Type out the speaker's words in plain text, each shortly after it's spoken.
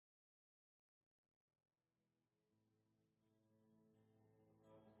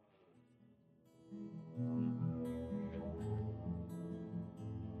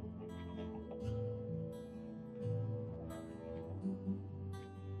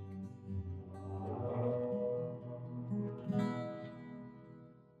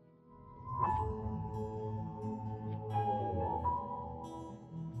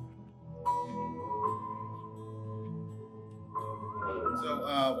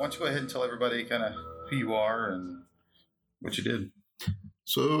why don't you go ahead and tell everybody kind of who you are and what you did?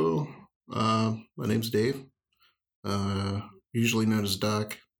 So, my name's Dave, usually known as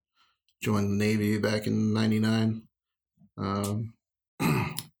Doc. Joined the Navy back in '99. I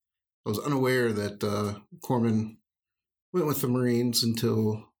was unaware that Corpman went with the Marines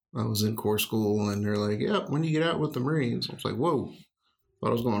until I was in Corps school, and they're like, "Yeah, when you get out with the Marines?" I was like, "Whoa!" Thought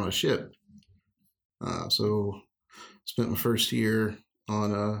I was going on a ship. So, spent my first year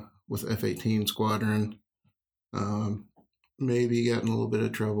on with F-18 Squadron. Maybe got in a little bit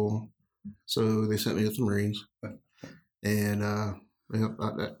of trouble, so they sent me with the Marines, and I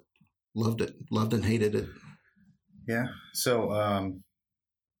loved it, loved and hated it. Yeah. So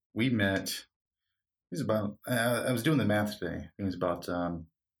we met. It was about. I was doing the math today. It was about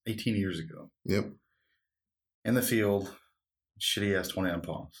 18 years ago. Yep. In the field, shitty ass 29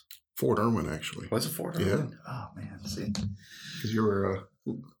 palms. Fort Irwin, actually. Was it Fort Irwin? Yeah. Oh man, see, because you were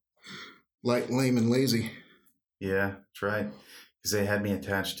light, lame, and lazy. Yeah, that's right. Because they had me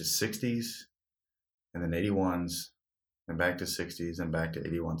attached to 60s, and then 81s, and back to 60s, and back to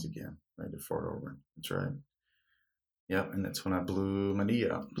 81s again, right to Fort Irwin. That's right. Yep, and that's when I blew my knee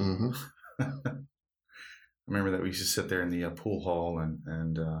out. Mm-hmm. I remember that we used to sit there in the pool hall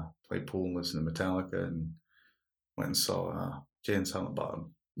and play pool and listen to Metallica, and went and saw Jay and Silent Bob.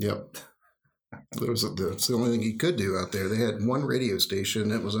 Yep. That's the only thing you could do out there. They had one radio station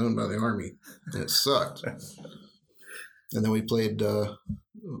that was owned by the Army, and it sucked. And then we played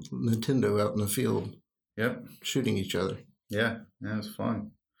Nintendo out in the field. Yep. Shooting each other. Yeah, it was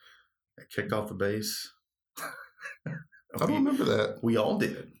fun. I kicked off the base. I don't remember that. We all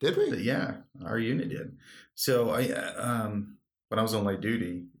did. Did we? Yeah, our unit did. So I, when I was on light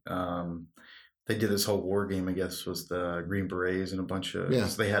duty, they did this whole war game. I guess was the Green Berets and a bunch of. Yeah.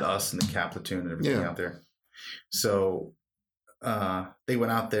 So they had us and the Cap platoon and everything out there. So they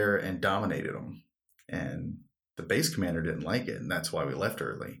went out there and dominated them, and the base commander didn't like it, and that's why we left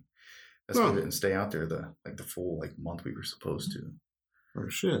early. That's why we didn't stay out there the full month we were supposed to. Oh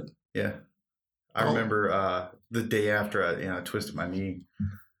shit! Yeah, I remember the day after I twisted my knee,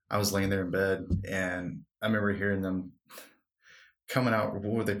 I was laying there in bed, and I remember hearing them coming out. What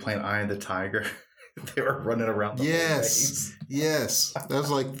were they playing? Eye of the Tiger. They were running around the whole base. Yes. That was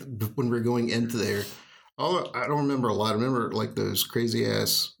like when we were going into there. I don't remember a lot. I remember like those crazy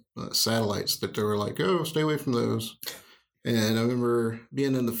ass satellites that they were like, "Oh, stay away from those." And I remember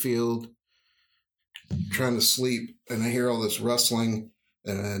being in the field trying to sleep, and I hear all this rustling,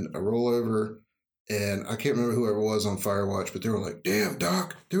 and I roll over, and I can't remember whoever was on Firewatch, but they were like, "Damn,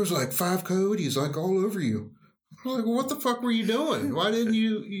 Doc, there was like 5 coyotes like all over you." I was like, "Well, what the fuck were you doing? Why didn't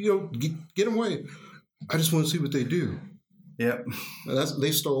you get them away?" "I just want to see what they do." Yep.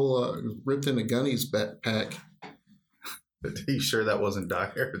 They stole, ripped into Gunny's backpack. Are you sure that wasn't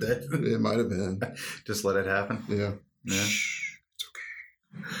Doc or that? It might have been. Just let it happen. Yeah. Shh, it's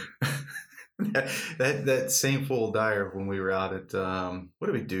okay. that same fool Dyer when we were out at what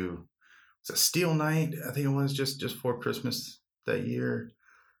did we do? Was it Steel Night? I think it was just before Christmas that year.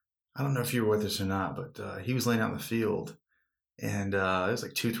 I don't know if you were with us or not, but he was laying out in the field, and it was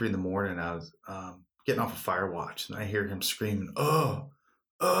like 2-3 in the morning. I was getting off of Firewatch, and I hear him screaming, "Oh!"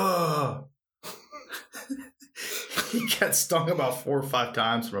 He got stung about 4 or 5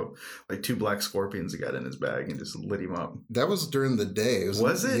 times from like 2 black scorpions that got in his bag and just lit him up. That was during the day.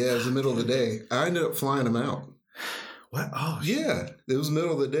 Was it? Yeah, it was the middle of the day. I ended up flying him out. What? Oh, yeah. It was the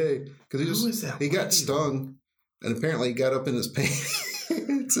middle of the day because he got stung, and apparently he got up in his pants.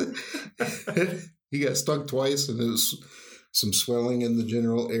 He got stung twice, and there was some swelling in the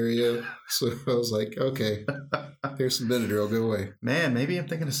general area. So I was like, okay, here's some Benadryl, go away. Man, maybe I'm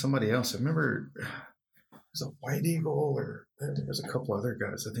thinking of somebody else. I remember there's a White Eagle, or there's a couple other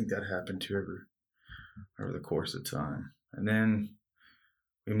guys. I think that happened to over the course of time. And then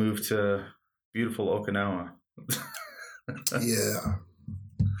we moved to beautiful Okinawa. Yeah.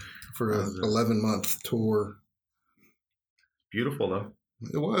 For an 11-month tour. Beautiful, though.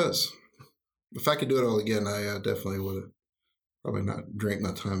 It was. If I could do it all again, I definitely would have probably not drank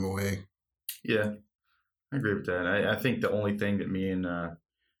my time away. Yeah, I agree with that. I think the only thing that me and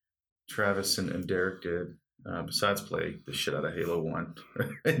Travis and Derek did, besides play the shit out of Halo 1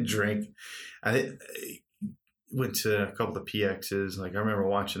 and drink, I went to a couple of PXs. Like, I remember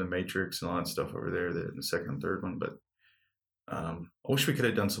watching The Matrix and all that stuff over there, the second and third one. But I wish we could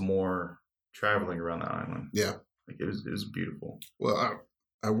have done some more traveling around the island. Yeah. Like, it was beautiful. Well,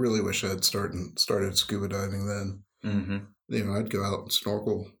 I really wish I had started scuba diving then. Mm-hmm. You know, I'd go out and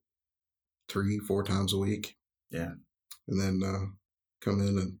snorkel 3-4 times a week. Yeah. And then come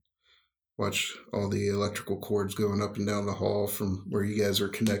in and watch all the electrical cords going up and down the hall from where you guys are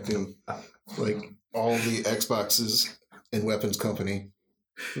connecting, like all the Xboxes in Weapons Company.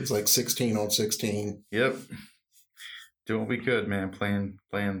 It was like 16 on 16. Yep. Doing what we could, man. Playing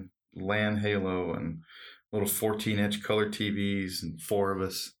LAN Halo and little 14-inch color TVs and 4 of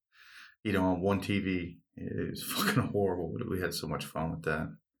us, on one TV. It was fucking horrible, but we had so much fun with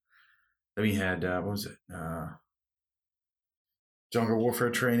that. Then we had, what was it? Jungle Warfare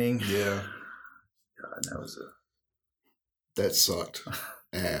training. Yeah. God, that sucked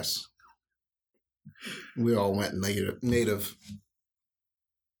ass. We all went native.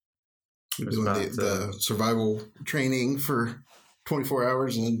 Doing the survival training for 24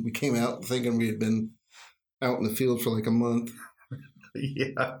 hours, and we came out thinking we had been out in the field for like a month.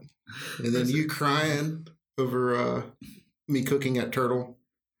 Yeah. And then you crying over me cooking that turtle.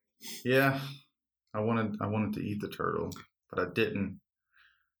 Yeah. I wanted to eat the turtle, but I didn't.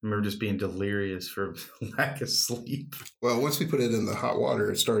 I remember just being delirious for lack of sleep. Well, once we put it in the hot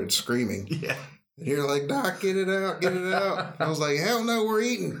water, it started screaming. Yeah. And you're like, Doc, get it out, get it out. I was like, hell no, we're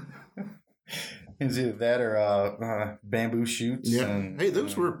eating. It's either that or bamboo shoots. Yeah. And, hey,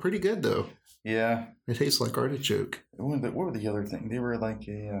 those were pretty good, though. Yeah. It tastes like artichoke. What were the other thing? They were like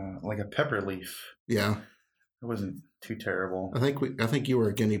a pepper leaf. Yeah. It wasn't too terrible. I think you were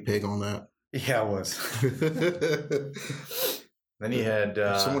a guinea pig on that. Yeah, I was. Then he had...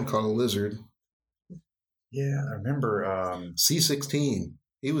 someone caught a lizard. Yeah, I remember... C16.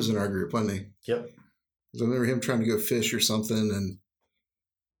 He was in our group, wasn't he? Yep. I remember him trying to go fish or something, and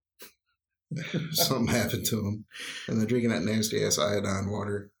something happened to him. And then drinking that nasty-ass iodine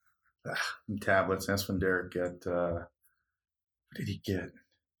water. Tablets. That's when Derek got... what did he get?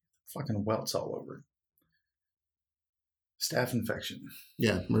 Fucking welts all over it. Staph infection.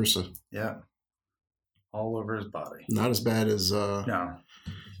 Yeah, MRSA. Yeah. All over his body. Not as bad as no.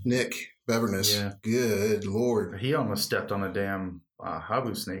 Nick Beverness. Yeah. Good Lord. He almost stepped on a damn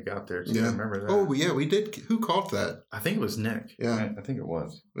habu snake out there, too. Yeah. I remember that. Oh, yeah, we did. Who caught that? I think it was Nick. Yeah. I think it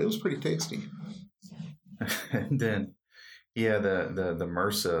was. It was pretty tasty. And then, yeah, the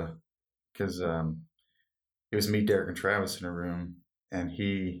MRSA, because it was me, Derek, and Travis in a room, and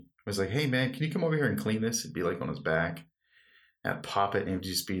he was like, hey, man, can you come over here and clean this? It'd be like on his back. I'd pop it and it'd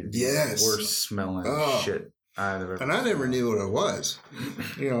just be the worst smelling shit I've ever And I never knew what it was.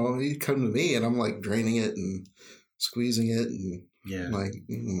 He'd come to me and I'm like draining it and squeezing it and like,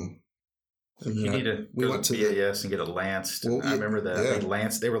 And you need to go to BAS and get it lanced. Well, I remember that. Yeah.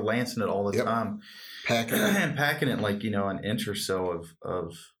 They were lancing it all the time. Packing it. And packing it like, an inch or so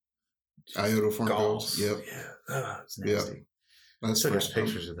of iodoform gauze. Yep. Yeah. It's nasty. Yep. That's still got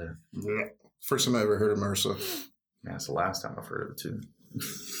pictures of that. Yeah. First time I ever heard of MRSA. Yeah, it's the last time I've heard of it too.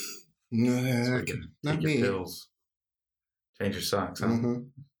 Nah, not me. Pills. Change your socks, huh?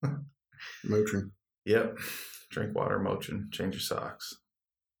 Mm-hmm. Motrin. Yep. Drink water, Motrin. Change your socks.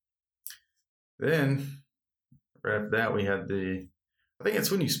 Then, right after that, we had I think it's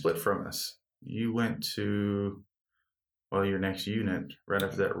when you split from us. You went to, your next unit right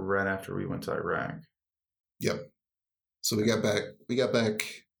after that, right after we went to Iraq. Yep. So we got back,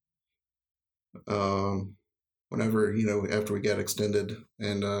 whenever, after we got extended,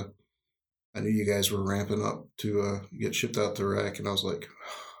 and I knew you guys were ramping up to get shipped out to Iraq, and I was like,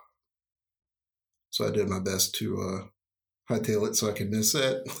 so I did my best to hightail it so I could miss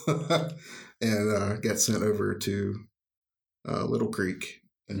that, and got sent over to Little Creek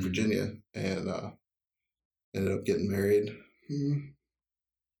in Virginia, and ended up getting married,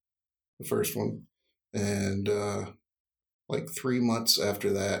 the first one, and like 3 months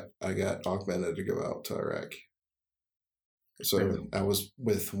after that, I got augmented to go out to Iraq. So I was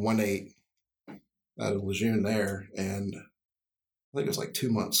with 1-8 out of Lejeune there, and I think it was like 2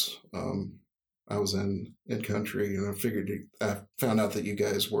 months. I was in country, and I found out that you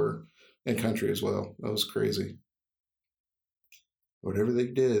guys were in country as well. That was crazy. Whatever they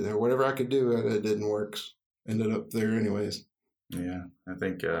did, or whatever I could do, it didn't work. Ended up there anyways. Yeah, I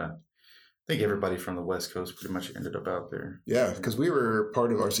think everybody from the West Coast pretty much ended up out there. Yeah, because we were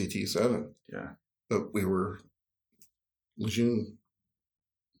part of RCT-7. Yeah, but we were Lejeune.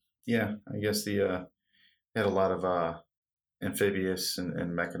 Yeah, I guess had a lot of amphibious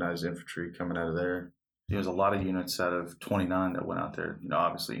and mechanized infantry coming out of there. There's a lot of units out of 29 that went out there.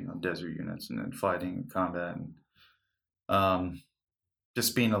 Obviously, desert units and then fighting and combat and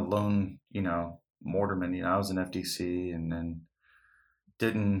just being a lone, mortarman. I was in FDC and then they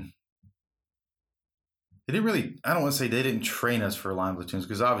didn't really. I don't want to say they didn't train us for line platoons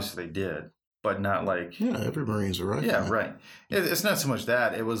because obviously they did. But not like... Yeah, every Marine's a rifleman. Yeah, right. It's not so much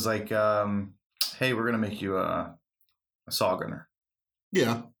that. It was like, hey, we're going to make you a saw gunner.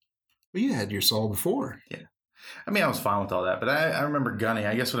 Yeah. Well, you had your saw before. Yeah. I mean, I was fine with all that, but I remember Gunny.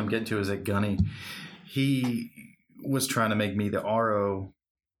 I guess what I'm getting to is that Gunny, he was trying to make me the RO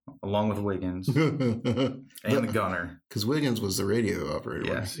along with Wiggins and the gunner. Because Wiggins was the radio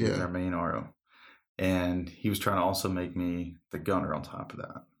operator. Yes, he was our main RO. And he was trying to also make me the gunner on top of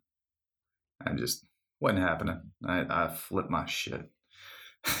that. I just wasn't happening. I flipped my shit.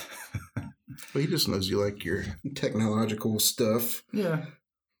 Well, he just knows you like your technological stuff. Yeah.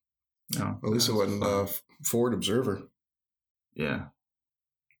 No, at least it wasn't Ford Observer. Yeah.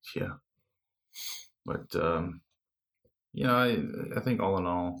 Yeah. But, I think all in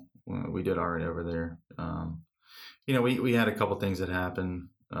all, we did all right over there. We had a couple things that happened.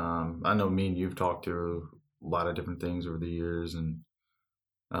 I know me and you've talked through a lot of different things over the years. And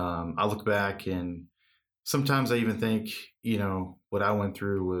I look back and sometimes I even think, what I went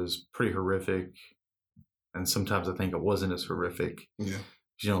through was pretty horrific. And sometimes I think it wasn't as horrific. Yeah.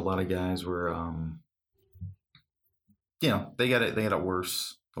 A lot of guys were, they got it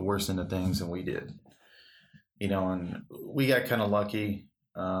worse, the worst end of things than we did. And we got kind of lucky,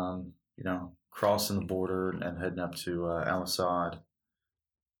 crossing the border and heading up to Al Assad.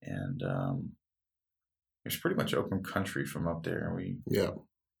 And it's pretty much open country from up there.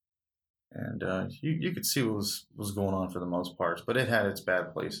 And you could see what was going on for the most part, but it had its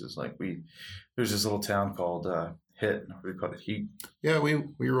bad places. Like there's this little town called Hit. We call it Heat. Yeah, we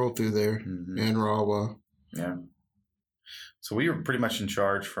rolled through there in Rawa. Yeah. So we were pretty much in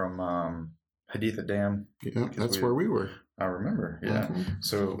charge from Haditha Dam. Yeah, that's where we were. I remember. Yeah. Mm-hmm.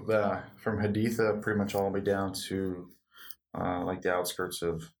 So from Haditha pretty much all the way down to like the outskirts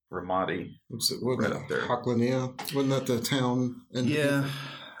of Ramadi. Right up there. Haklania. Wasn't that the town? Yeah.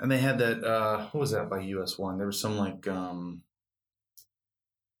 And they had that, what was that by US 1? There was some like,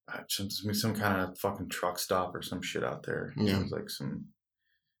 some kind of fucking truck stop or some shit out there. Yeah. It was like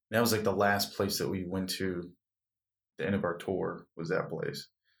that was like the last place that we went to, the end of our tour was that place.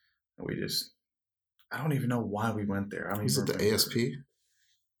 And I don't even know why we went there. Was it the ASP?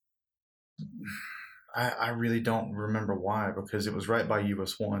 I really don't remember why, because it was right by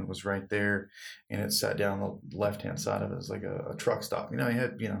US 1, was right there, and it sat down the left-hand side of it as like a truck stop. You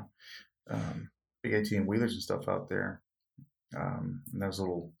had, big 18-wheelers and stuff out there. And those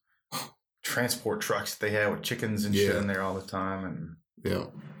little transport trucks that they had with chickens and shit in there all the time. And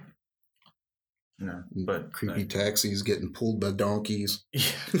but creepy taxis getting pulled by donkeys. Yeah.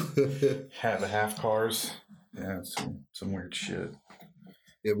 Have the half cars. Yeah, some weird shit.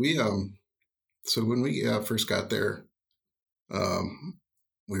 Yeah, so when we first got there,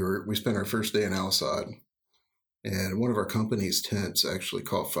 we spent our first day in Al Assad, and one of our company's tents actually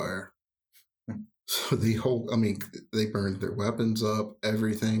caught fire. So they burned their weapons up,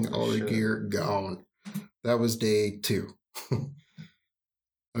 everything, all their gear gone. That was day 2.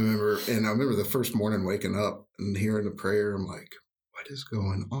 I remember the first morning waking up and hearing the prayer. I'm like, what is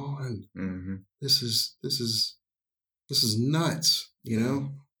going on? Mm-hmm. This is nuts,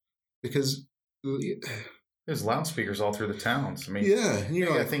 because there's loudspeakers all through the towns. I mean,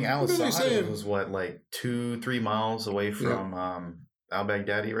 I think Al Assad was like 2-3 miles away from Al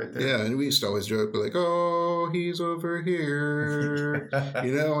Baghdadi right there. Yeah, and we used to always joke, like, "Oh, he's over here,"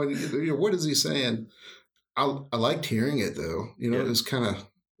 and what is he saying? I liked hearing it though.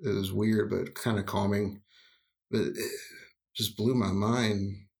 It was weird, but kind of calming. But it just blew my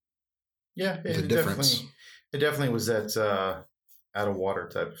mind. Yeah, the difference. It definitely was that out of water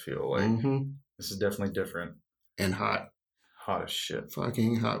type of feel. Like this is definitely different and hot as shit.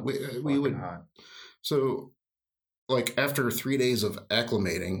 Fucking hot. We would. Hot. So, like after 3 days of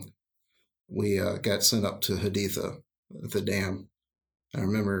acclimating, we got sent up to Haditha at the dam. I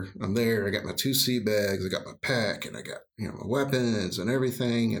remember I'm there. I got my 2 sea bags. I got my pack, and I got my weapons and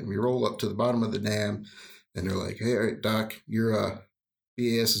everything. And we roll up to the bottom of the dam, and they're like, "Hey, all right, Doc, your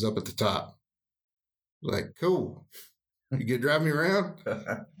BAS is up at the top." Like, cool. You could drive me around?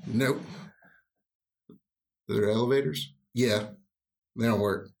 Nope. Are there elevators? Yeah. They don't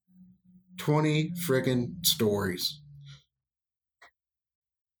work. 20 friggin' stories.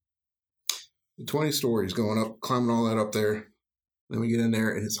 20 stories going up, climbing all that up there. Then we get in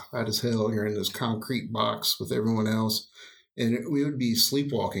there and it's hot as hell. You're in this concrete box with everyone else. And we would be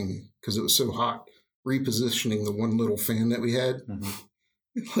sleepwalking because it was so hot, repositioning the one little fan that we had.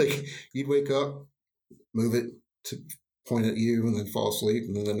 Mm-hmm. Like you'd wake up, move it to point at you and then fall asleep.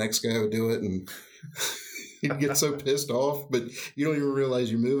 And then the next guy would do it. And you'd get so pissed off, but you don't even realize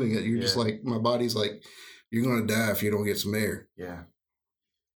you're moving it. You're just like, my body's like, you're going to die if you don't get some air. Yeah.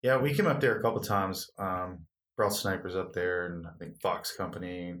 Yeah. We came up there a couple of times. Brought snipers up there, and I think Fox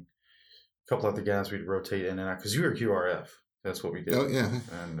Company, and a couple other guys we'd rotate in and out because you were QRF. That's what we did. Oh yeah.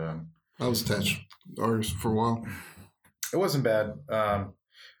 And I was attached to ours for a while. It wasn't bad. I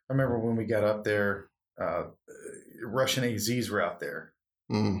remember when we got up there, Russian AZs were out there.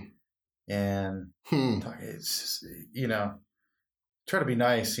 And it's, try to be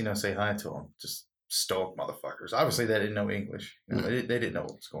nice, say hi to them. Just stoic motherfuckers. Obviously, they didn't know English. They didn't know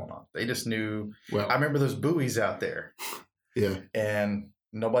what was going on. They just knew. Well, I remember those buoys out there. Yeah. And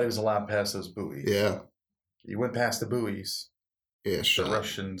nobody was allowed past those buoys. Yeah. You went past the buoys. Yeah, the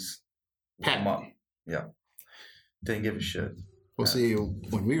Russians pat them up. Yeah. Didn't give a shit. Well, see,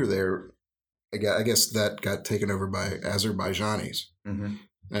 when we were there, I guess that got taken over by Azerbaijanis. Mm-hmm.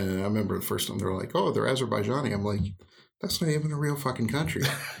 And I remember the first time they were like, "Oh, they're Azerbaijani." I'm like, "That's not even a real fucking country.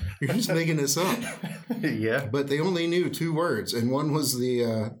 You're just making this up." Yeah. But they only knew 2 words, and one was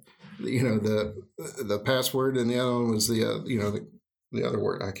the password, and the other one was the other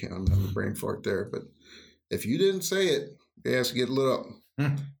word. I can't. I'm having a brain fart there. But if you didn't say it, you have to get lit up.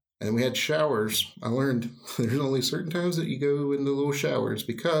 And we had showers. I learned there's only certain times that you go into little showers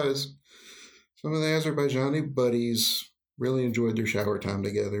because some of the Azerbaijani buddies really enjoyed their shower time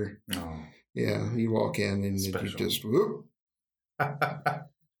together. Oh. Yeah, you walk in and you just whoop,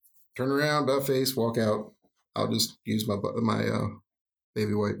 turn around, butt face, walk out. I'll just use my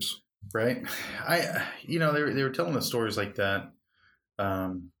baby wipes. Right. They were telling us stories like that.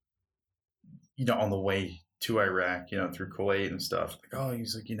 On the way to Iraq, through Kuwait and stuff. Like, oh,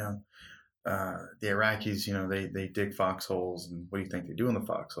 he's like, the Iraqis, they dig foxholes, and what do you think they do in the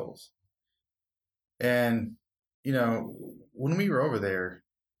foxholes? And when we were over there,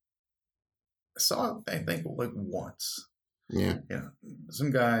 I saw it, I think, like once. Yeah.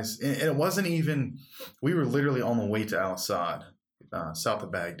 Some guys, and it wasn't even, we were literally on the way to Al-Assad, south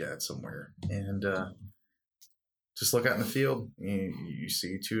of Baghdad somewhere. And just look out in the field, you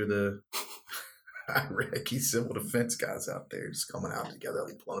see 2 of the Iraqi civil defense guys out there just coming out together,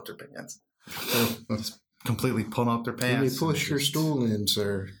 like pulling up their pants. Just completely pulling up their pants. Let me push your stool in,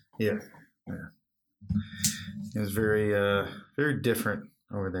 sir. Yeah. It was very, very different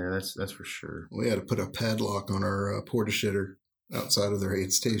over there. That's for sure. We had to put a padlock on our porta shitter outside of their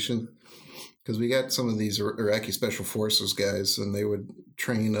aid station because we got some of these Iraqi Special Forces guys, and they would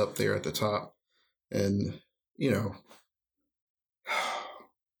train up there at the top. And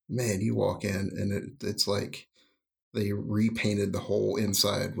man, you walk in and it's like they repainted the whole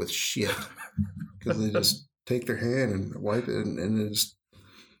inside with shit because they just take their hand and wipe it and it's.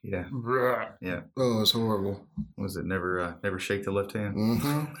 Yeah. Yeah. Oh, it's horrible. Was it never shake the left hand?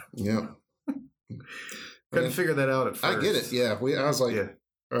 Mm-hmm. Yeah. Couldn't figure that out at first. I get it. Yeah. I was like,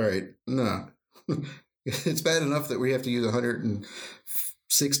 all right, no. It's bad enough that we have to use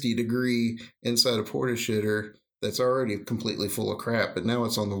 160 degree inside a porta shitter that's already completely full of crap, but now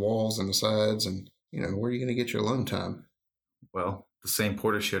it's on the walls and the sides, and where are you going to get your alone time? Well, the same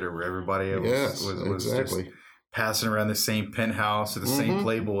porta shitter where everybody else was exactly. Just passing around the same penthouse or the same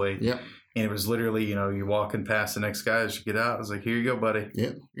Playboy. Yeah. And it was literally, you're walking past the next guy as you get out. I was like, here you go, buddy.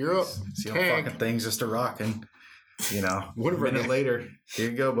 Yep. You're up. See how fucking things just a rocking. A minute later,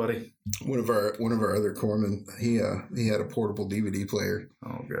 here you go, buddy. One of our other corpsmen, he had a portable DVD player.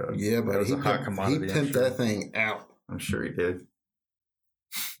 Oh god. Yeah, but he pimped that thing out. I'm sure he did.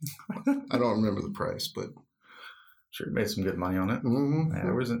 I don't remember the price, but sure he made some good money on it. Mm-hmm. Yeah,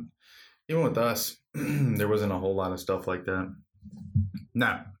 there wasn't, even with us, there wasn't a whole lot of stuff like that.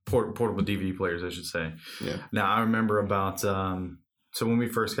 Portable DVD players, I should say. Yeah. Now I remember about so when we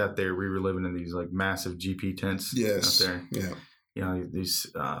first got there, we were living in these like massive GP tents out there. Yeah. These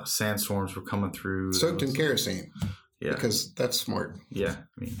sandstorms were coming through. Soaked in kerosene. Yeah. Because that's smart. Yeah.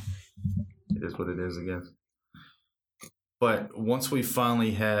 I mean, it is what it is, I guess. But once we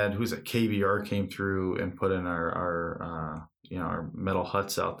finally had, KBR came through and put in our metal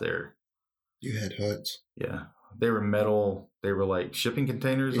huts out there. You had huts? Yeah. They were metal. They were like shipping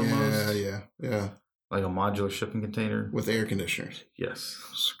containers almost. Yeah. Like a modular shipping container. With air conditioners. Yes.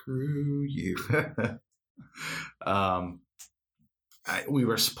 Screw you. We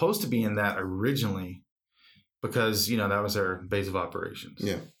were supposed to be in that originally because, that was our base of operations.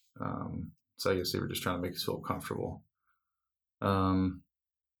 Yeah. So I guess they were just trying to make us feel comfortable.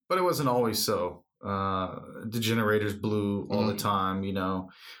 But it wasn't always so. The generators blew all the time,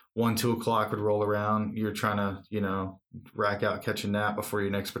 1, 2 o'clock would roll around. You're trying to, rack out, catch a nap before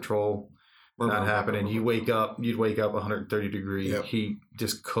your next patrol. Not happening. You'd wake up 130 degree heat,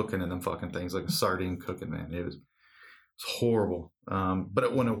 just cooking in them fucking things like a sardine cooking, man. It was horrible.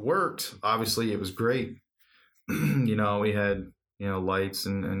 But when it worked, obviously it was great. We had, lights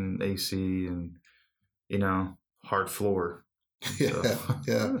and AC and, hard floor. Yeah, So.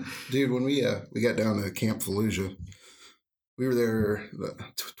 Yeah. Dude, when we got down to Camp Fallujah, we were there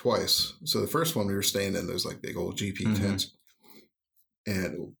twice. So the first one we were staying in those like big old GP tents,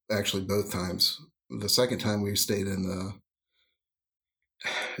 and actually both times. The second time we stayed in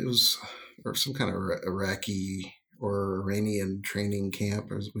it was some kind of Iraqi or Iranian training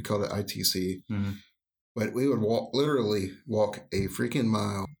camp, as we call it ITC. But we would literally walk a freaking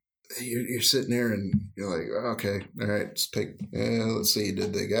mile. You're sitting there and you're like, okay, all right, let's see,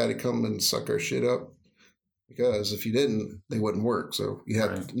 did they got to come and suck our shit up? Because if you didn't, they wouldn't work. So you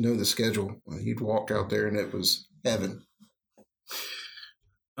had to know the schedule. You'd walk out there and it was heaven.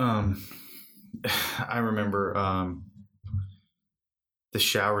 I remember the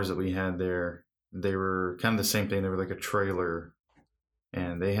showers that we had there. They were kind of the same thing. They were like a trailer,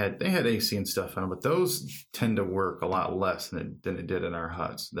 and they had AC and stuff on them, but those tend to work a lot less than it did in our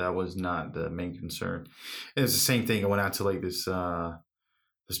huts. That was not the main concern. It was the same thing. I went out to like this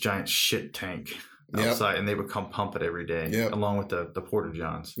giant shit tank outside, and they would come pump it every day, along with the porta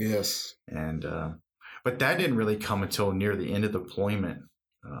johns. Yes, and but that didn't really come until near the end of deployment.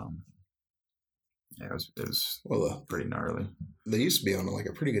 It was pretty gnarly. They used to be on like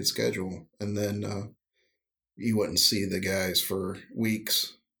a pretty good schedule, and then you wouldn't see the guys for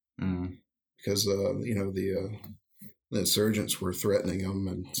weeks because the insurgents were threatening them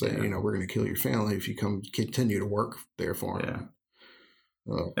and saying, we're going to kill your family if you continue to work there for them.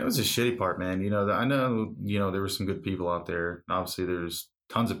 That was the shitty part, man. I know there were some good people out there. Obviously, there's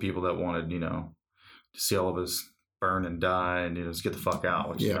tons of people that wanted to see all of us burn and die and just get the fuck out,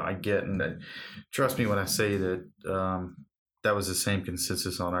 which I get. And trust me when I say that that was the same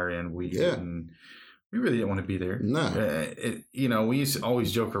consensus on our end. We really didn't want to be there. No, we used to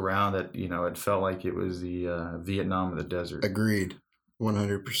always joke around that it felt like it was the Vietnam of the desert. Agreed,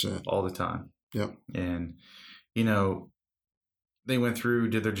 100%, all the time. Yep. And they went through,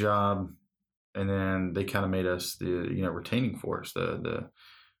 did their job, and then they kind of made us the retaining force, the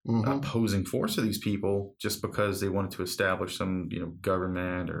opposing force of these people, just because they wanted to establish some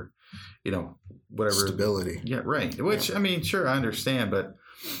government or whatever stability. Yeah, right. Which I mean, sure, I understand, but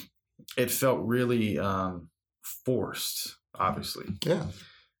it felt really forced, obviously. Yeah.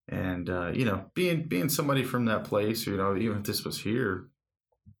 And being somebody from that place, even if this was here,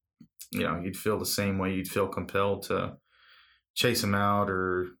 you'd feel the same way. You'd feel compelled to chase them out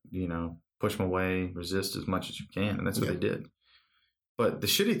or push them away, resist as much as you can, and that's what they did. But the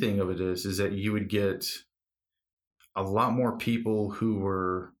shitty thing of it is that you would get a lot more people who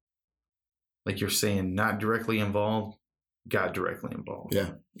were, like you're saying, not directly involved, got directly involved.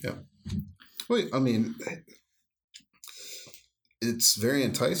 Yeah, yeah. Well, I mean, it's very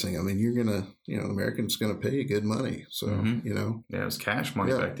enticing. I mean, you're gonna, the American's gonna pay you good money, so yeah, it was cash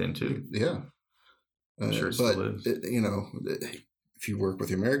money back then too. Yeah, I'm sure it still is. If you work with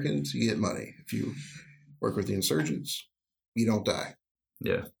the Americans, you get money. If you work with the insurgents, you don't die.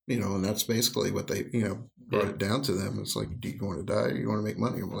 Yeah. And that's basically what they, brought it down to them. It's like, do you want to die or you want to make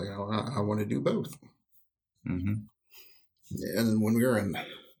money? I'm like, I want to do both. Mm-hmm. And when we were in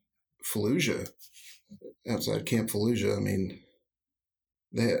Fallujah, outside Camp Fallujah, I mean,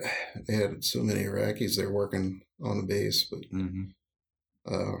 they had so many Iraqis there working on the base, but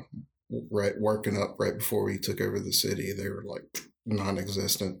working up right before we took over the city, they were like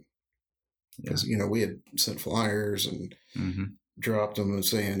non-existent. Because, we had sent flyers and dropped them and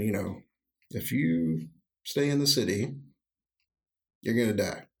saying, if you stay in the city, you're going to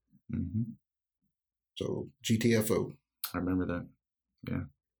die. So GTFO. I remember that. Yeah.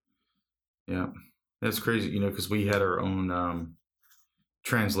 Yeah. That's crazy, because we had our own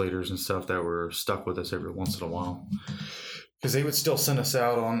translators and stuff that were stuck with us every once in a while. Because they would still send us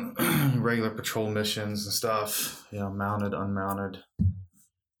out on regular patrol missions and stuff, mounted, unmounted.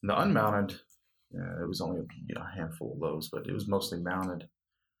 And the unmounted, it was only a handful of those, but it was mostly mounted.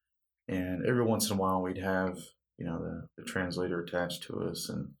 And every once in a while, we'd have the translator attached to us,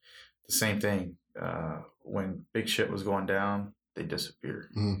 and the same thing. When big shit was going down, they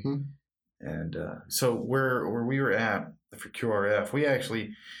disappeared. And so where we were at for QRF,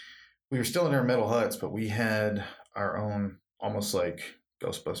 we were still in our metal huts, but we had our own almost like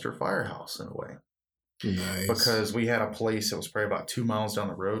Ghostbuster firehouse in a way. Nice. Because we had a place that was probably about 2 miles down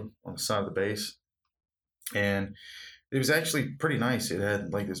the road on the side of the base. And it was actually pretty nice. It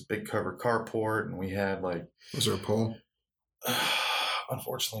had like this big covered carport, and we had like... Was there a pole?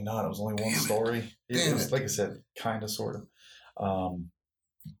 Unfortunately not. It was only one story. It was, like I said, kind of, sort of.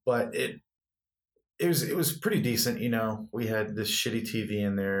 But it was pretty decent, We had this shitty TV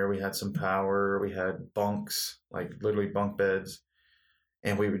in there. We had some power. We had bunks, like literally bunk beds.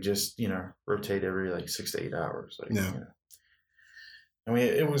 And we would just, rotate every like 6 to 8 hours. Like, yeah. I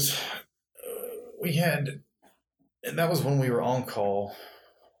mean, we had And that was when we were on call,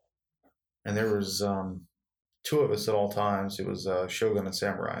 and there was two of us at all times. It was Shogun and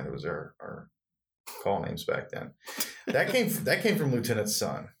Samurai. That was our call names back then. That came from Lieutenant's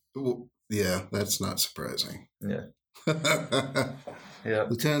son. Well, yeah, that's not surprising. Yeah. Yeah.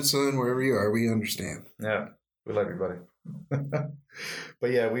 Lieutenant's son, wherever you are, we understand. Yeah. We love everybody.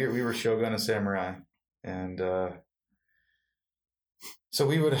 But yeah, we were Shogun and Samurai. And so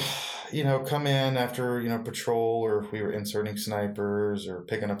we would, come in after, patrol, or if we were inserting snipers or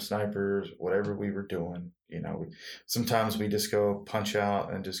picking up snipers, whatever we were doing, sometimes we just go punch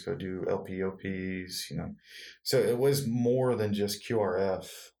out and just go do LPOPs, So it was more than just QRF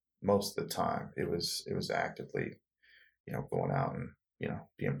most of the time. It was actively, going out and,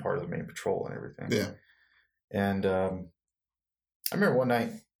 being part of the main patrol and everything. Yeah. And I remember one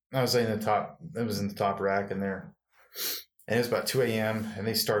night I was in the top rack in there. And it was about 2 a.m. and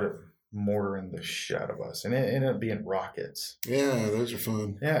they started mortaring the shit out of us. And it ended up being rockets. Yeah, those are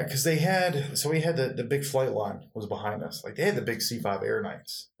fun. Yeah, because we had the big flight line was behind us. Like they had the big C5 Air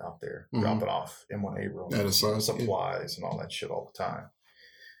Knights out there dropping off M1 Abrams, supplies and all that shit all the time.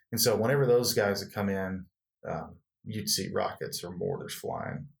 And so whenever those guys would come in, you'd see rockets or mortars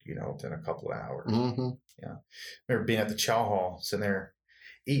flying, within a couple of hours. Mm-hmm. Yeah. I remember being at the chow hall, sitting there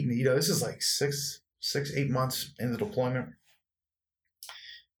eating, this is like 8 months into deployment.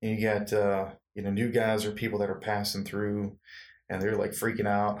 And you got, new guys or people that are passing through, and they're like freaking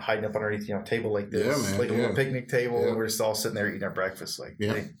out, hiding up underneath, a table like this, a little picnic table. And we're just all sitting there eating our breakfast. Like, they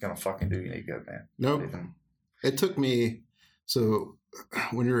ain't gonna fucking do you any good, man. Nope. It took me, so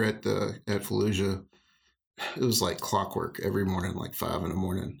when you were at Fallujah, it was like clockwork every morning, like 5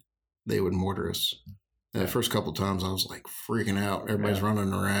 a.m. They would mortar us. And the first couple of times I was like freaking out. Everybody's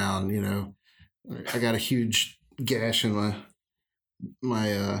running around, I got a huge gash in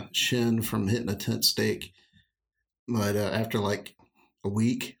my shin from hitting a tent stake. But after like a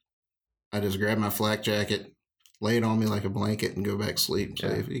week, I just grab my flak jacket, lay it on me like a blanket, and go back to sleep. So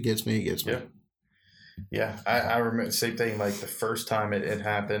if it gets me, it gets me. Yeah. I remember the same thing. Like the first time it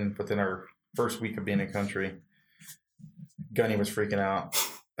happened within our first week of being in country, Gunny was freaking out.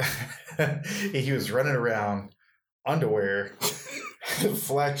 He was running around, underwear,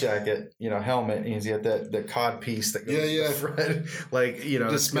 flak jacket, helmet, and he's got that cod piece that goes to the front, like,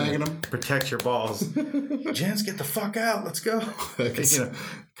 just smacking them, protect your balls. Jens, get the fuck out, let's go.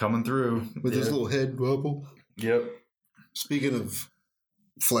 Coming through with his little head wobble. Yep. Speaking of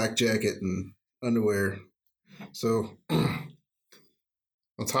flak jacket and underwear, so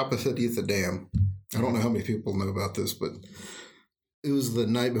on top of Haditha Dam, I don't know how many people know about this, but it was the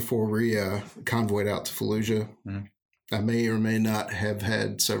night before we convoyed out to Fallujah. Mm-hmm. I may or may not have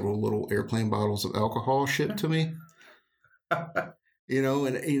had several little airplane bottles of alcohol shipped to me.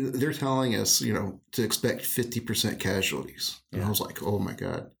 And they're telling us, to expect 50% casualties. And I was like, oh my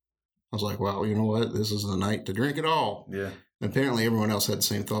God. I was like, wow, you know what? This is the night to drink it all. Yeah. And apparently everyone else had the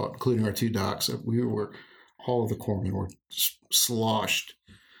same thought, including our 2 docs. All of the corpsmen were sloshed.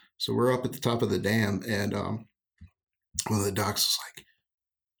 So we're up at the top of the dam, and one of the docs was like,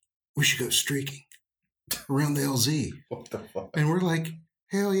 we should go streaking around the LZ. What the fuck? And we're like,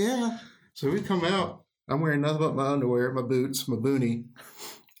 hell yeah. So we come out. I'm wearing nothing but my underwear, my boots, my boonie,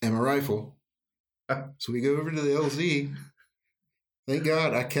 and my rifle. So we go over to the LZ. Thank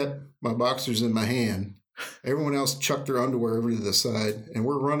God I kept my boxers in my hand. Everyone else chucked their underwear over to the side, and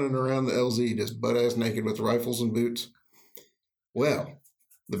we're running around the LZ just butt-ass naked with rifles and boots. Well,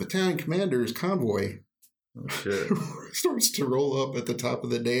 the battalion commander's convoy starts to roll up at the top of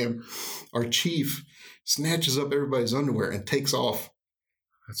the dam. Our chief snatches up everybody's underwear and takes off.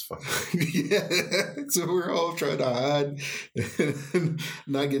 That's fucking yeah. So we're all trying to hide and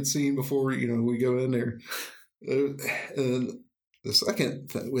not get seen before we go in there. And the second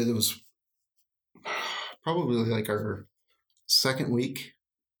thing, it was probably like our second week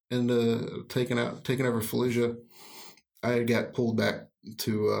into taking over Fallujah. I got pulled back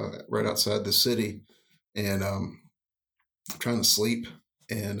to right outside the city, and trying to sleep,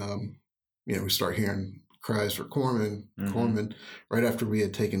 and we start hearing cries for Corpman right after we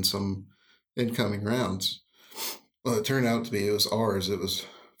had taken some incoming rounds. Well, it turned out to be it was ours. It was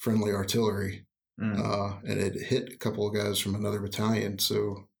friendly artillery, and it hit a couple of guys from another battalion.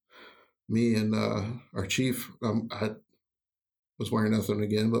 So me and our chief, I was wearing nothing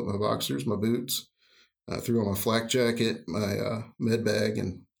again but my boxers, my boots. I threw on my flak jacket, my med bag,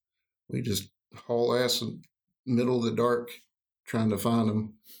 and we just haul ass in the middle of the dark trying to find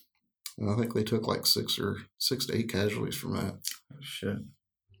them. And I think they took like 6 to 8 casualties from that. Oh, shit.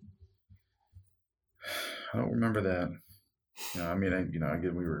 I don't remember that.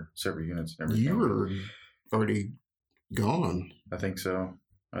 Again, we were several units and everything. You were already gone. I think so.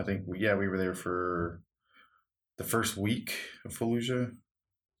 I think we were there for the first week of Fallujah,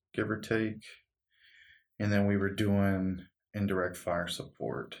 give or take, and then we were doing indirect fire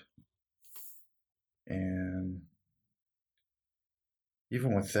support, and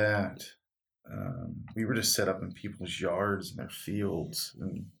even with that, we were just set up in people's yards and their fields,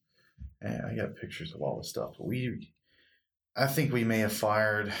 and I got pictures of all the stuff. But I think we may have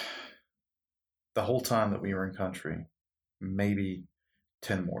fired the whole time that we were in country, maybe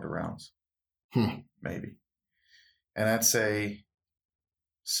 10 mortar rounds, maybe, and I'd say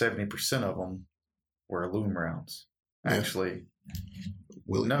 70% of them were loom rounds. Actually,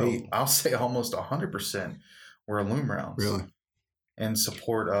 I'll say almost 100% were loom rounds. Really? In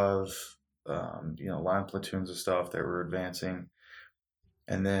support of line platoons of stuff that were advancing,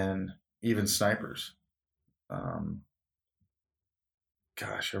 and then even snipers. Gosh,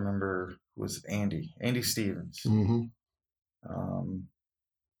 I remember, was it Andy Stevens? Mm-hmm.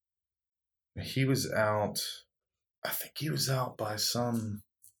 He was out. I think he was out by some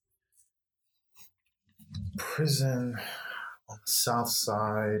prison on the south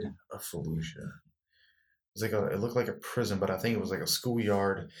side of Fallujah. It looked like a prison, but I think it was like a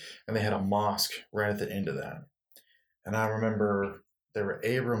schoolyard, and they had a mosque right at the end of that. And I remember there were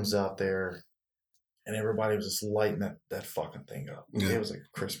Abrams out there, and everybody was just lighting that fucking thing up. Yeah. It was like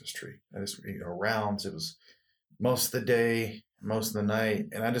a Christmas tree. Rounds. It was most of the day, most of the night,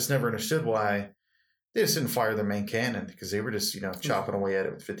 and I just never understood why they just didn't fire the main cannon, because they were just chopping away at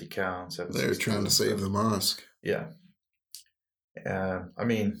it with 50 cal. They were trying to save the mosque. Yeah. I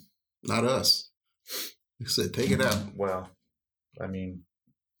mean, not us. They said, take it out. Well, I mean,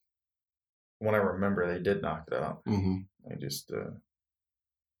 when I remember, they did knock it out. Mm-hmm. They just,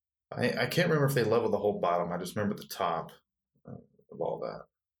 I can't remember if they leveled the whole bottom. I just remember the top of all that.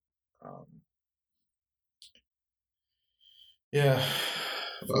 Yeah,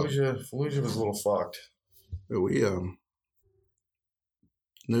 Fallujah was a little fucked. We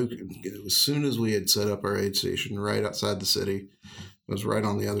as soon as we had set up our aid station right outside the city, it was right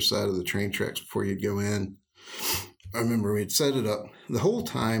on the other side of the train tracks before you'd go in. I remember we'd set it up. The whole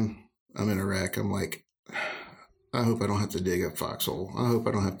time I'm in Iraq, I'm like, I hope I don't have to dig a foxhole. I hope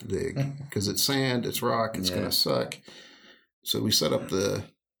I don't have to dig, because it's sand, it's rock, it's gonna suck. So we set up the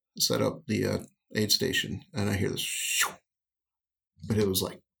aid station, and I hear this, but it was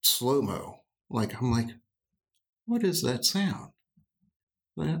like slow-mo. I'm like, what is that sound?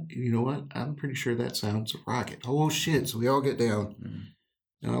 Well, you know what? I'm pretty sure that sounds a rocket. Oh shit! So we all get down,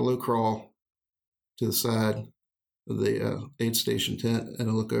 and I low crawl to the side of the aid station tent, and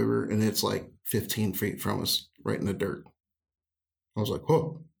I look over, and it's like 15 feet from us, right in the dirt. I was like,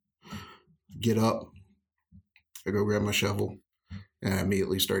 whoa! Get up. I go grab my shovel, and I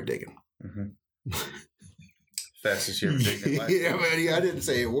immediately start digging. Mm-hmm. Fastest you ever digging in life. Yeah, man. I didn't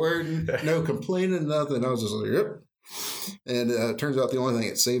say a word, no complaining, nothing. I was just like, yep. And it turns out the only thing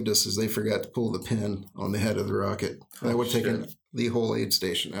that saved us is they forgot to pull the pin on the head of the rocket. That would have taken the whole aid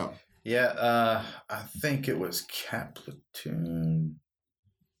station out. Yeah, I think it was Cat Platoon.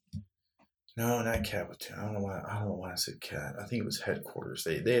 No, not Cat Platoon. I don't know why I said Cat. I think it was headquarters.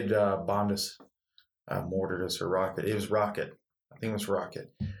 They had bombed us, mortared us, or rocket. It was rocket. I think it was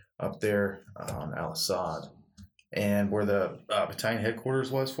rocket up there on Al Assad, and where the battalion headquarters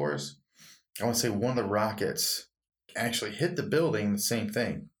was for us. I want to say one of the rockets actually hit the building. The same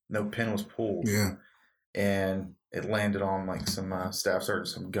thing. No pin was pulled. Yeah, and it landed on like some staff sergeant,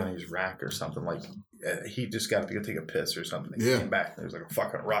 some gunny's rack or something. Like he just got to go take a piss or something. He came back and there was like a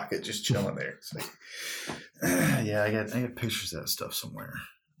fucking rocket just chilling there. Like, yeah, I got pictures of that stuff somewhere.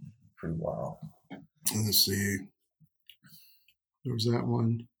 Pretty wild. Let's see. There was that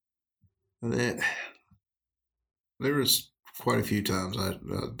one. There was quite a few times when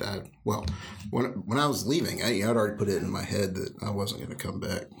I was leaving, I'd already put it in my head that I wasn't going to come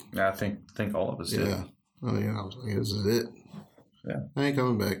back. Yeah, I think all of us did. Yeah. I mean, I was like, this is it. Yeah. I ain't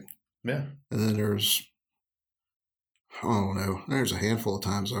coming back. Yeah. And then there's a handful of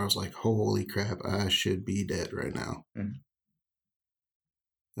times I was like, holy crap, I should be dead right now. Mm-hmm.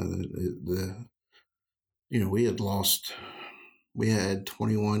 And we had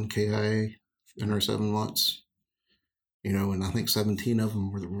 21 KIA in our 7 months, and I think 17 of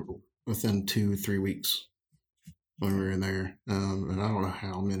them were within 2-3 weeks when we were in there. And I don't know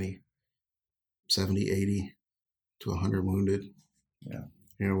how many, 70, 80 to 100 wounded. Yeah.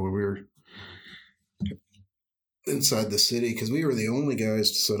 When we were inside the city, because we were the only guys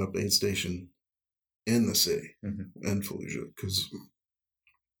to set up aid station in the city, in Fallujah, because,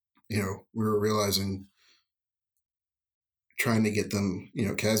 we were realizing trying to get them,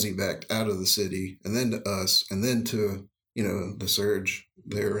 Kazi back out of the city, and then to us, and then to, the surge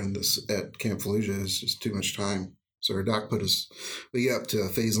there in this at Camp Fallujah is just too much time. So our doc we got up to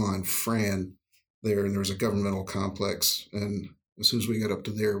phase line Fran there, and there was a governmental complex. And as soon as we got up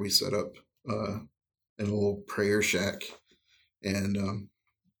to there, we set up in a little prayer shack. And,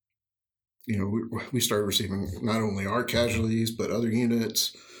 we started receiving not only our casualties, but other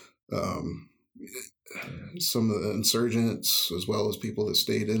units, some of the insurgents, as well as people that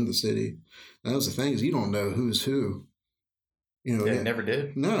stayed in the city. And that was the thing, is you don't know who's who. You never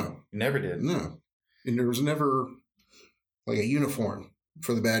did. No. You never did. No. And there was never like a uniform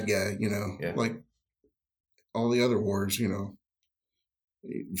for the bad guy, like all the other wars,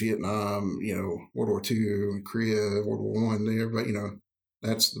 Vietnam, World War II, Korea, World War I, everybody,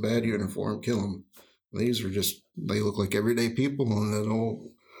 that's the bad uniform, kill them. These are they look like everyday people, and then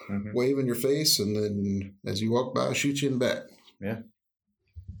they'll wave in your face, and then as you walk by, shoot you in the back. Yeah.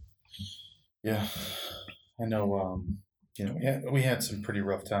 Yeah. I know, we had some pretty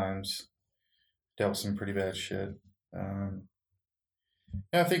rough times, dealt with some pretty bad shit.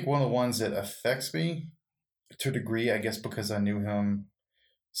 I think one of the ones that affects me to a degree, I guess because I knew him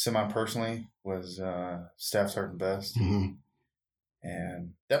semi-personally, was Staff Sergeant Best. Mm-hmm.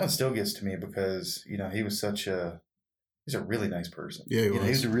 And that one still gets to me because, he was he's a really nice person. Yeah,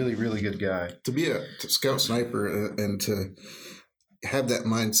 he's a really, really good guy. To be a scout sniper and to have that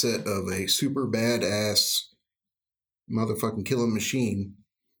mindset of a super badass motherfucking killing machine,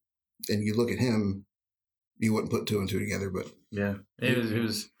 and you look at him, you wouldn't put two and two together, but yeah, it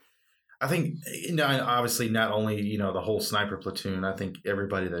was. I think obviously not only the whole sniper platoon. I think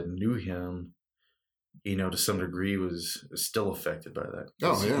everybody that knew him, to some degree, was still affected by that.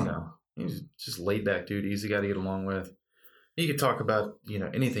 Oh yeah, he's just laid back dude, easy guy to get along with. You could talk about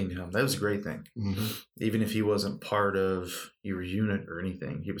anything to him. That was a great thing. Mm-hmm. Even if he wasn't part of your unit or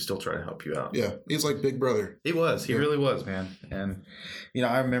anything, he would still try to help you out. Yeah, he's like Big Brother. He was. He really was, man. And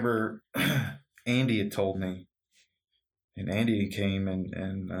I remember Andy had told me, and Andy came and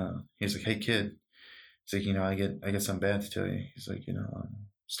he's like, "Hey kid," he's like, I get something bad to tell you. He's like,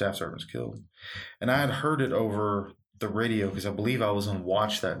 Staff Sergeant was killed, and I had heard it over the radio because I believe I was on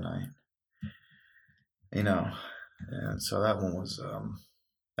watch that night. And so that one was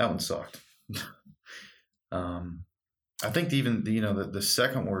that one sucked. I think even the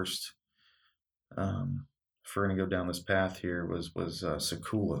second worst, if we're gonna go down this path here, was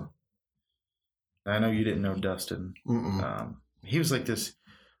Sakula. I know you didn't know Dustin. He was like this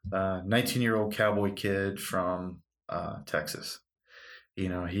 19-year-old cowboy kid from Texas. He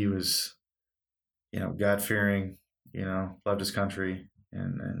was God-fearing, loved his country,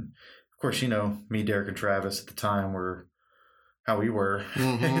 and of course, me, Derek, and Travis at the time were how we were.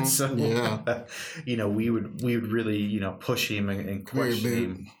 Mm-hmm. And so, yeah. we would really, push him and question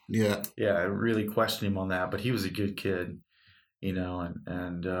him. Yeah. Yeah, really question him on that. But he was a good kid, and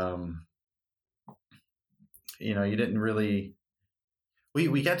you didn't really.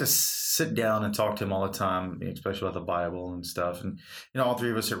 We got to sit down and talk to him all the time, especially about the Bible and stuff. And all three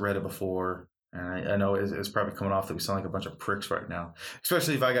of us had read it before. And I know it's probably coming off that we sound like a bunch of pricks right now.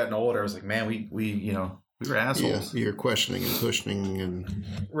 Especially if I gotten older, I was like, man, we were assholes. Yeah, you're questioning and pushing and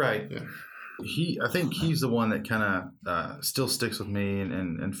right. Yeah. I think he's the one that kind of still sticks with me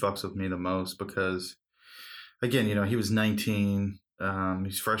and fucks with me the most because, again, he was 19.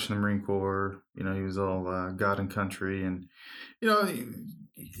 He's fresh in the Marine Corps. He was all God and country, and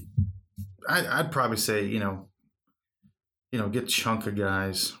I'd probably say good chunk of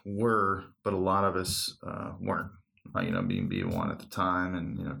guys were, but a lot of us weren't. Being B1 at the time,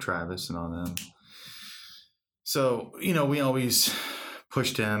 and Travis and all them. So we always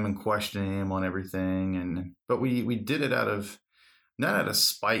pushed him and questioned him on everything, but we did it not out of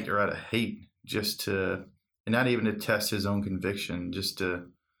spite or out of hate, and not even to test his own conviction, just to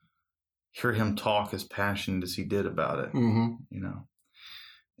hear him talk as passionate as he did about it. Mm-hmm.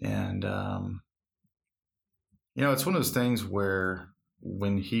 And it's one of those things where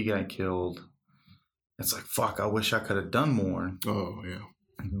when he got killed, it's like, fuck, I wish I could have done more. Oh, yeah.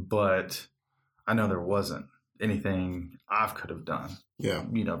 But I know there wasn't anything I could have done. Yeah.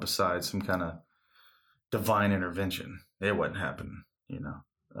 Besides some kind of divine intervention. It wasn't happening,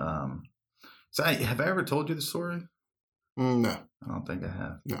 So have I ever told you the story? No. I don't think I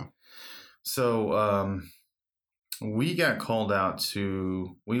have. No. So we got called out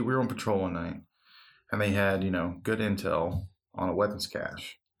to, we were on patrol one night, and they had, good intel on a weapons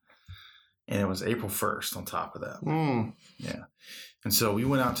cache. And it was April 1st on top of that. Yeah. And so we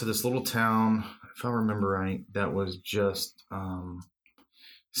went out to this little town, if I remember right, that was just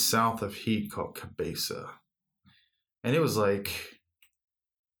south of Heat called Cabeza. and it was like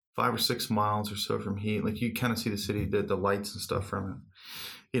 5 or 6 miles or so from Heat. Like you kind of see the city, the lights and stuff from it.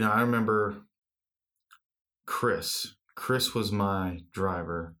 You know, I remember Chris. Chris was my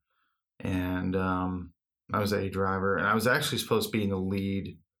driver, and I was a driver, and I was actually supposed to be in the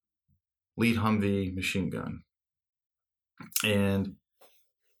lead Humvee machine gun. And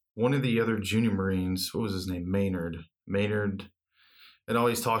one of the other junior Marines, what was his name? Maynard. I'd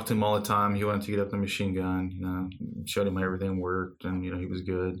always talked to him all the time. He wanted to get up the machine gun, you know, showed him how everything worked, and, you know, he was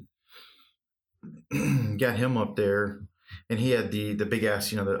good. Got him up there, and he had the big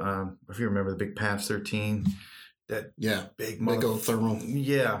ass, you know, if you remember the big PAF 13, that big old thermal.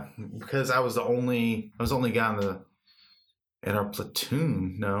 Yeah, because I was the only guy in our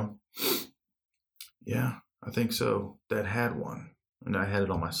platoon. No, yeah, I think so. That had one, and I had it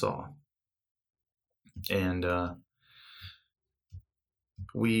on my saw, and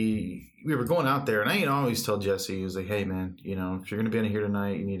we were going out there, and I always tell Jesse, he was like, hey man, you know, if you're gonna be in here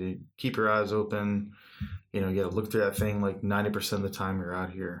tonight, you need to keep your eyes open. You know, you gotta look through that thing like 90% of the time you're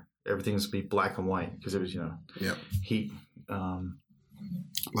out here. Everything's gonna be black and white because it was, you know, heat.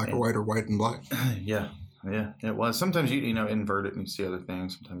 Black and white or white and black. Yeah, it was. Sometimes you know, invert it and you see other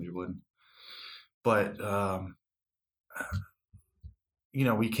things. Sometimes you wouldn't. But you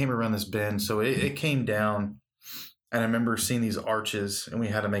know, we came around this bend, so it came down. And I remember seeing these arches, and we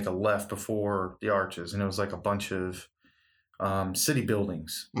had to make a left before the arches, and it was like a bunch of city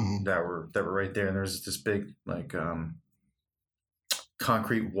buildings that were right there. And there was this big like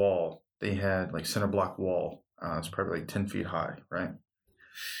concrete wall. They had like center block wall. It's probably like 10 feet high, right?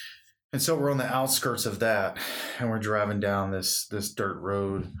 And so we're on the outskirts of that, and we're driving down this dirt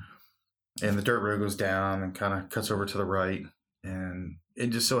road, and the dirt road goes down and kind of cuts over to the right. And it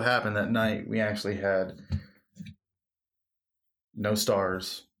just so happened that night we actually had no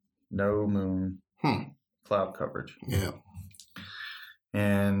stars, no moon, cloud coverage. Yeah.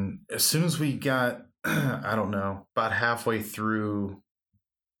 And as soon as we got, I don't know, about halfway through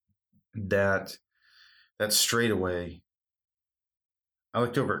that straightaway, I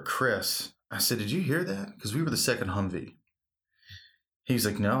looked over at Chris. I said, "Did you hear that?" Because we were the second Humvee. He's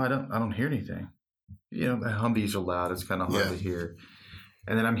like, "No, I don't hear anything." You know, the Humvees are loud. It's kind of hard to hear.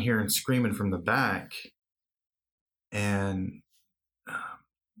 And then I'm hearing screaming from the back, and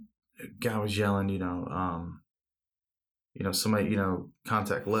a guy was yelling, you know, somebody, you know,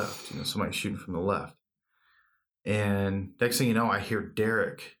 contact left. You know, somebody shooting from the left. And next thing you know, I hear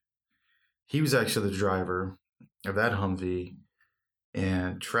Derek. He was actually the driver of that Humvee,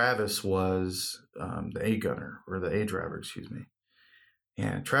 and Travis was the A gunner, or the A driver, excuse me.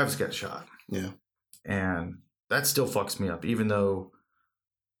 And Travis got shot. Yeah. And that still fucks me up, even though,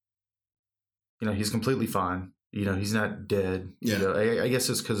 you know, he's completely fine. You know, he's not dead. Yeah. You know, I guess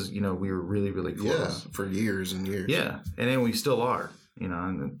it's because, you know, we were really, really close. Yeah, for years and years. Yeah. And then we still are, you know,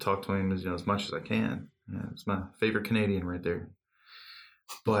 and talk to him as, you know, as much as I can. Yeah, it's my favorite Canadian right there.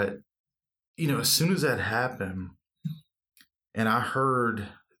 But, you know, as soon as that happened and I heard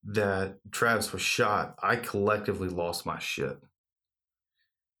that Travis was shot, I collectively lost my shit.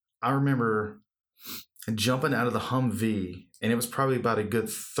 I remember jumping out of the Humvee, and it was probably about a good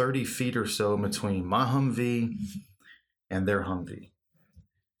 30 feet or so between my Humvee and their Humvee.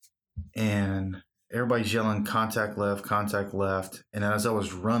 And everybody's yelling, contact left, contact left. And as I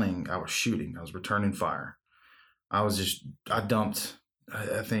was running, I was shooting. I was returning fire. I dumped,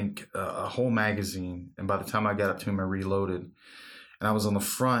 I think, a whole magazine. And by the time I got up to him, I reloaded. And I was on the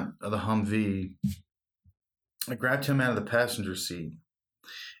front of the Humvee. I grabbed him out of the passenger seat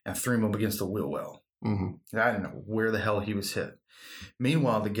and threw him up against the wheel well. Mm-hmm. I didn't know where the hell he was hit.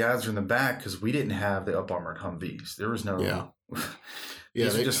 Meanwhile, the guys are in the back because we didn't have the up-armored Humvees. There was no... Yeah.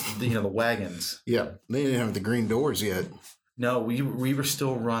 These were just, you know, the wagons. Yeah. They didn't have the green doors yet. No, we were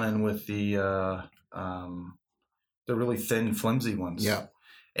still running with the really thin, flimsy ones. Yeah.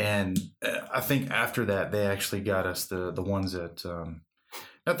 And I think after that, they actually got us the ones that...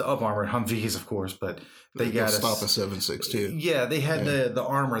 not the up-armored Humvees, of course, but they got us... Stop a 7.62. Yeah, they had the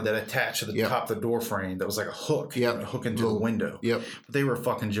armor that attached to the top of the door frame that was like a hook. Yep. A hook into the window. Yep. But they were a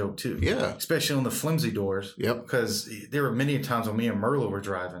fucking joke, too. Yeah. Especially on the flimsy doors. Yep. Because there were many times when me and Merlo were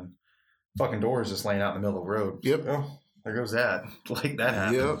driving, fucking doors just laying out in the middle of the road. Yep. Oh, there goes that. Like that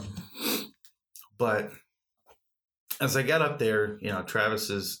happened. Yep. But... as I got up there, you know, Travis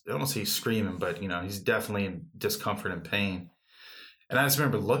is, I don't say he's screaming, but, you know, he's definitely in discomfort and pain. And I just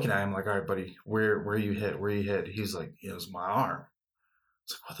remember looking at him like, all right, buddy, where you hit? Where you hit? He's like, it was my arm.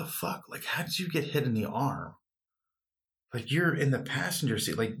 It's like, what the fuck? Like, how did you get hit in the arm? Like, you're in the passenger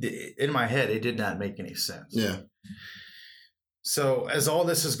seat. Like, in my head, it did not make any sense. Yeah. So as all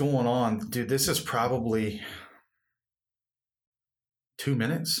this is going on, dude, this is probably 2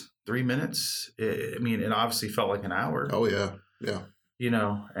 minutes, 3 minutes. I mean, it obviously felt like an hour. Oh, yeah. Yeah.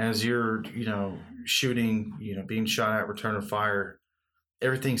 As you're, shooting, being shot at, return of fire,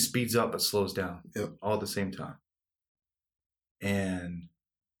 everything speeds up but slows down all at the same time. And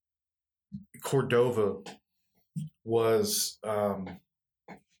Cordova was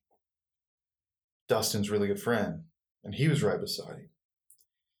Dustin's really good friend, and he was right beside him.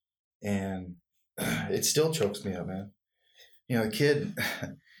 And it still chokes me up, man. The kid,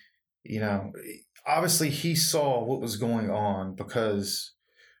 obviously he saw what was going on because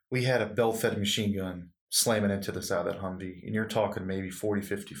we had a belt-fed machine gun slamming into the side of that Humvee, and you're talking maybe 40,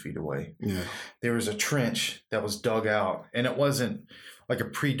 50 feet away. Yeah. There was a trench that was dug out, and it wasn't like a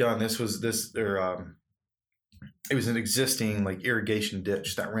pre-done. It was an existing like irrigation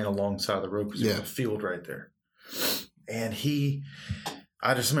ditch that ran alongside of the road because there was a field right there. And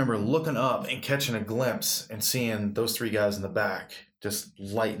I just remember looking up and catching a glimpse and seeing those 3 guys in the back just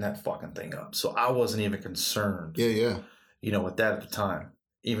lighting that fucking thing up. So I wasn't even concerned. Yeah. With that at the time,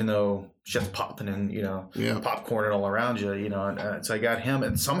 even though shit's popping and, popcorn all around you, and so I got him,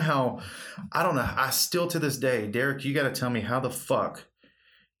 and somehow, I don't know, I still to this day, Derek, you got to tell me how the fuck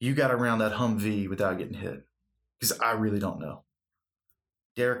you got around that Humvee without getting hit. Because I really don't know.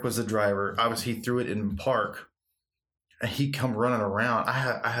 Derek was the driver. Obviously, he threw it in park. And he come running around.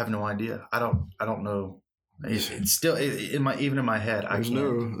 I have no idea. I don't know. It's still even in my head. There's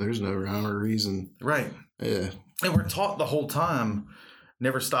no rhyme or reason. Right. Yeah. And we're taught the whole time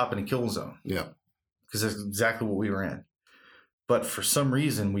never stop in a kill zone. Yeah. Because that's exactly what we were in. But for some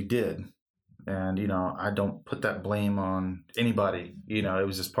reason we did. And I don't put that blame on anybody. It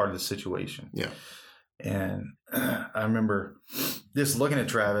was just part of the situation. Yeah. And I remember just looking at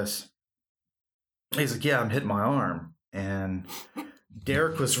Travis. He's like, "Yeah, I'm hitting my arm." And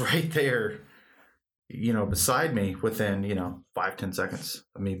Derek was right there, beside me within, 5-10 seconds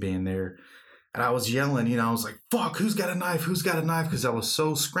of me being there. And I was yelling, I was like, "Fuck, who's got a knife? Who's got a knife?" Because I was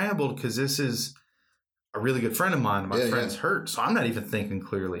so scrambled because this is a really good friend of mine. My friend's hurt. So I'm not even thinking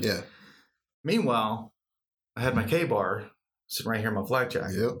clearly. Yeah. Meanwhile, I had my K-bar sitting right here in my flak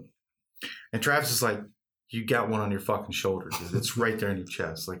jacket. Yep. And Travis is like, "You got one on your fucking shoulder, dude. It's right there in your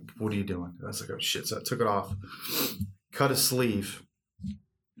chest. Like, what are you doing?" I was like, "Oh shit." So I took it off, cut his sleeve,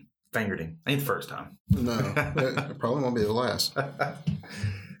 fingered him. Ain't the first time. No, it probably won't be the last.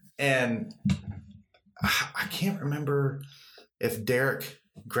 And I can't remember if Derek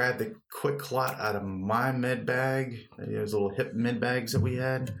grabbed the quick clot out of my med bag, those little hip med bags that we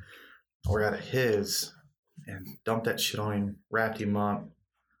had, or out of his, and dumped that shit on him, wrapped him up.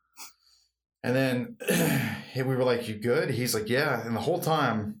 And then we were like, "You good?" He's like, "Yeah." And the whole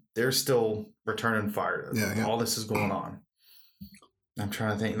time, they're still returning fire. Yeah. All this is going on. I'm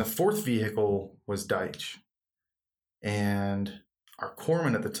trying to think. And the 4th vehicle was Deitch. And our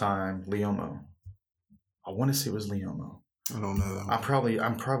corpsman at the time, Leomo. I want to say it was Leomo. I don't know. I'm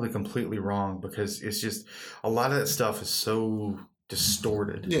probably completely wrong because it's just a lot of that stuff is so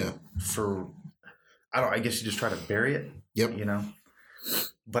distorted. Yeah. I guess you just try to bury it. Yep.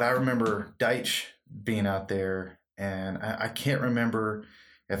 But I remember Deitch being out there, and I can't remember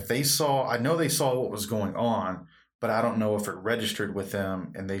if they saw. I know they saw what was going on, but I don't know if it registered with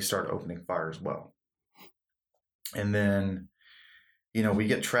them, and they started opening fire as well. And then, we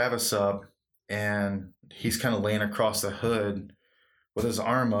get Travis up, and he's kind of laying across the hood with his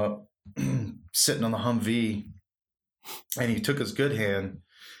arm up, sitting on the Humvee, and he took his good hand,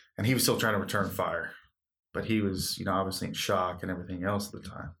 and he was still trying to return fire. But he was, obviously in shock and everything else at the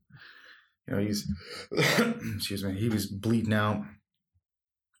time. He's, excuse me, he was bleeding out.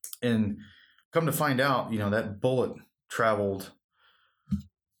 And come to find out, that bullet traveled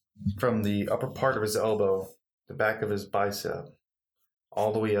from the upper part of his elbow, the back of his bicep,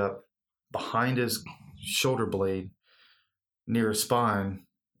 all the way up behind his shoulder blade, near his spine,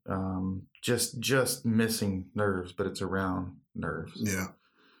 just missing nerves, but it's around nerves. Yeah.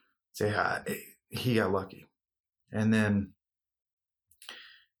 So he got lucky. And then,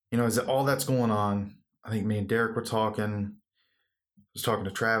 as all that's going on, I think me and Derek were talking. I was talking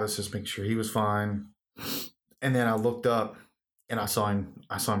to Travis, just making sure he was fine. And then I looked up and I saw him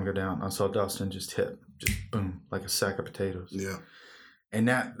go down. I saw Dustin just hit, just boom, like a sack of potatoes. Yeah. And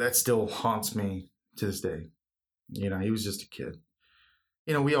that still haunts me to this day. He was just a kid.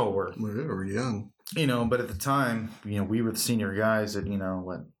 We all were. We were young. But at the time, we were the senior guys at,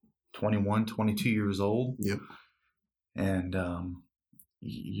 21, 22 years old. Yep. And, I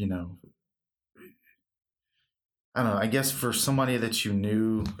don't know. I guess for somebody that you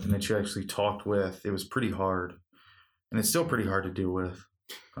knew and that you actually talked with, it was pretty hard. And it's still pretty hard to deal with.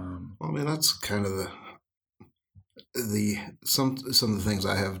 Well, I mean, that's kind of some of the things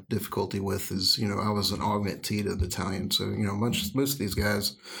I have difficulty with is, I was an augmentee to the battalion, so most of these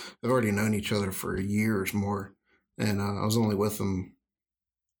guys have already known each other for years more, and I was only with them,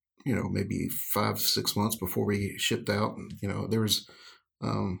 maybe 5-6 months before we shipped out. And, there was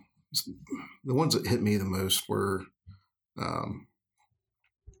the ones that hit me the most were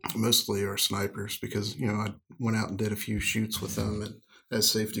mostly our snipers, because I went out and did a few shoots with them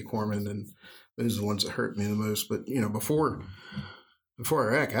as safety corpsmen, and those are the ones that hurt me the most. But before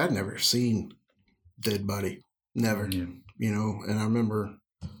Iraq, I'd never seen dead body, never. Yeah. And I remember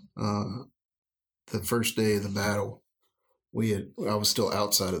the first day of the battle, I was still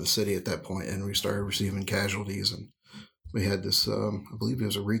outside of the city at that point, and we started receiving casualties, and we had this, I believe he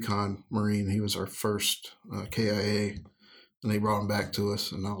was a recon Marine. He was our first KIA, and they brought him back to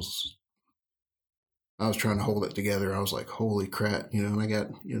us, and I was trying to hold it together. I was like, holy crap, and I got,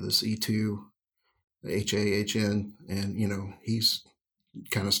 this E2, the HAHN, and, he's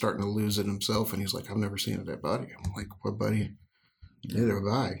kind of starting to lose it himself, and he's like, I've never seen a dead body. I'm like, what, buddy? Neither have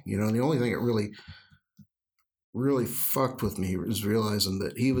I. And the only thing that really fucked with me was realizing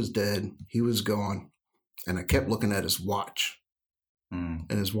that he was dead, he was gone, and I kept looking at his watch, and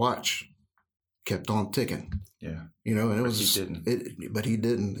his watch kept on ticking. Yeah. And it was. He didn't. But he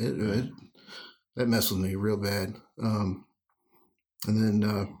didn't. That messed with me real bad. And then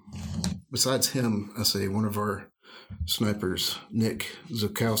besides him, I say one of our snipers, Nick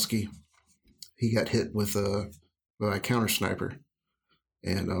Zukowski, he got hit with by a counter sniper,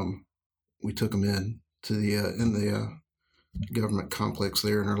 and we took him in to the government complex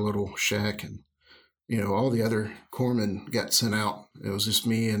there in our little shack, and all the other corpsmen got sent out. It was just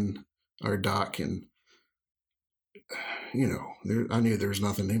me and our doc, and I knew there was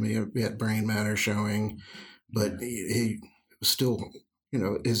nothing. He had brain matter showing, but he was still,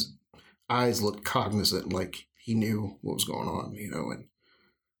 his eyes looked cognizant, like he knew what was going on,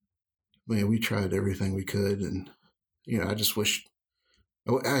 and we tried everything we could, and I just wished,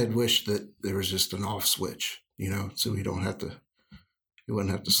 I had wished that there was just an off switch, so he wouldn't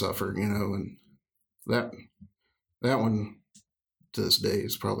have to suffer, and that one to this day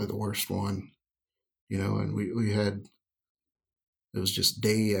is probably the worst one, and we had, it was just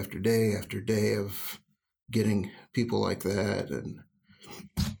day after day after day of getting people like that, and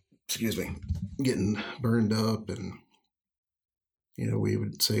getting burned up, and we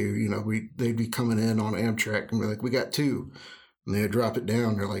would say, they'd be coming in on Amtrak and be like, we got 2, and they'd drop it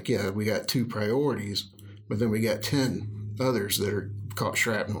down. They're like, yeah, we got 2 priorities, but then we got 10 others that are caught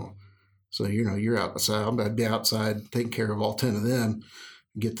shrapnel. So you're outside. I'm about to be outside taking care of all 10 of them,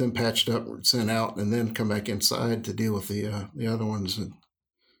 get them patched up, sent out, and then come back inside to deal with the other ones. And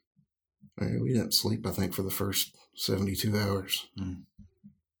we didn't sleep, I think, for the first 72 hours.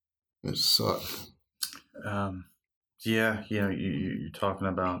 It sucked. Yeah, you're talking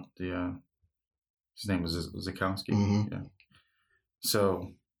about the his name was Zukowski. Mm-hmm. Yeah.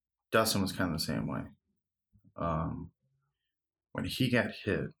 So Dustin was kind of the same way. When he got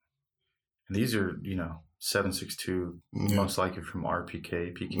hit, and these are 7.62, most likely from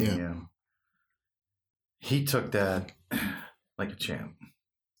RPK, PKM. Yeah. He took that like a champ.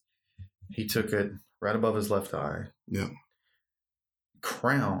 He took it right above his left eye. Yeah.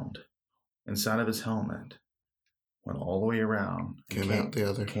 Crowned inside of his helmet, went all the way around. Came out the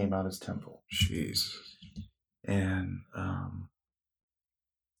other. Came out his temple. Jeez. And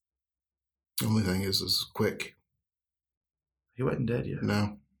the only thing is quick. He wasn't dead yet.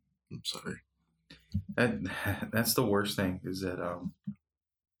 No. I'm sorry. That's the worst thing, is that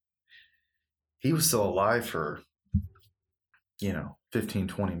he was still alive for 15,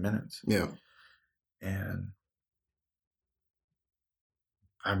 20 minutes. Yeah. And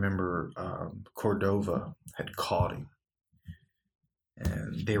I remember Cordova had caught him,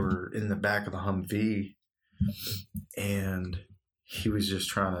 and they were in the back of the Humvee, and he was just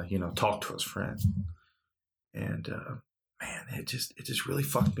trying to talk to his friend, and man, it just really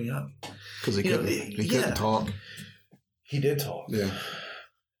fucked me up, because he couldn't talk. He did talk. Yeah,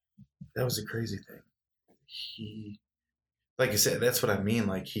 that was a crazy thing. He, like I said, that's what I mean.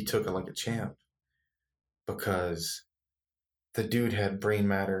 Like, he took it like a champ, because the dude had brain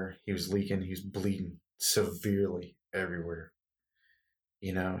matter. He was leaking. He was bleeding severely everywhere.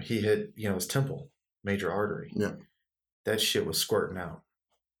 He hit his temple, major artery. Yeah, that shit was squirting out.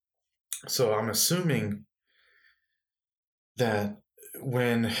 So I'm assuming that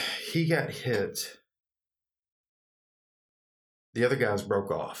when he got hit, the other guys broke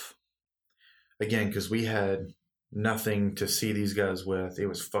off. Again, because we had nothing to see these guys with. It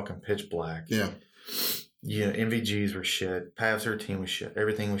was fucking pitch black. Yeah. MVGs were shit. PAV 13 was shit.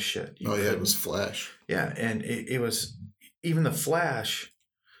 Everything was shit. It was Flash. Yeah, and it was even the Flash.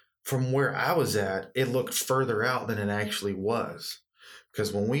 From where I was at, it looked further out than it actually was.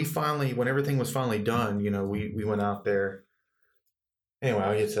 Because when everything was finally done, we went out there. Anyway,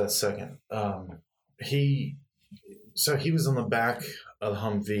 I'll get to that in a second. He was on the back of the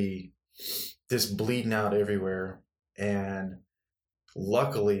Humvee, just bleeding out everywhere. And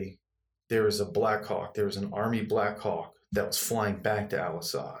luckily, there was a Black Hawk. There was an Army Black Hawk that was flying back to Al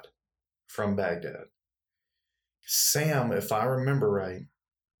Assad from Baghdad. Sam, if I remember right,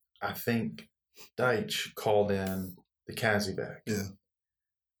 I think Deitch called in the Kazivac. Yeah.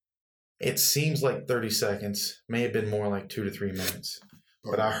 It seems like 30 seconds, may have been more like 2 to 3 minutes.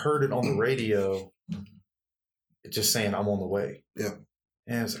 But I heard it on the radio just saying, I'm on the way. Yeah.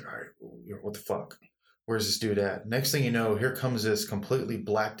 And I was like, all right, what the fuck? Where's this dude at? Next thing you know, here comes this completely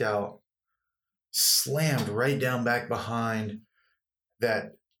blacked out, slammed right down back behind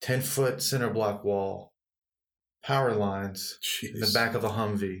that 10-foot center block wall, power lines, in the back of a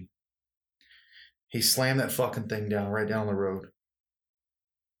Humvee. He slammed that fucking thing down right down the road.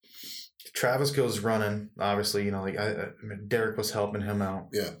 Travis goes running. Obviously, Derek was helping him out.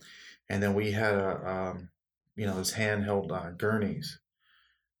 Yeah. And then we had this handheld gurneys,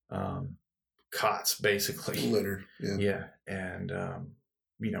 cots basically. Litter. Yeah. Yeah. And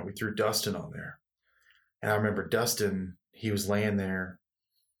we threw Dustin on there, and I remember Dustin. He was laying there,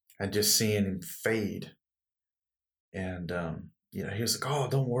 and just seeing him fade. And he was like, "Oh,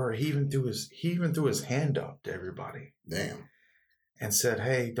 don't worry." He even threw his hand up to everybody. Damn. And said,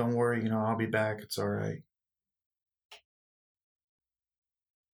 "Hey, don't worry. I'll be back. It's all right."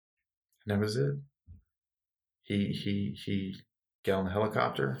 And that was it. He got on the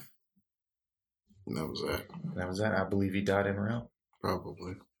helicopter. And that was that. That was that. I believe he died en route.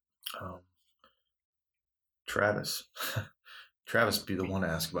 Probably. Travis. Travis would be the one to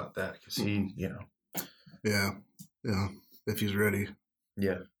ask about that because he, Yeah. Yeah. If he's ready.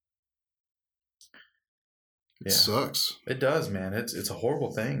 Yeah. It sucks. It does, man. It's a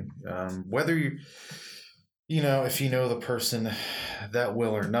horrible thing. Whether you, if you know the person that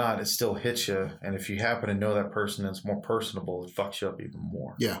will or not, it still hits you. And if you happen to know that person, it's more personable. It fucks you up even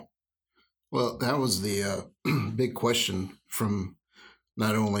more. Yeah. Well, that was the big question from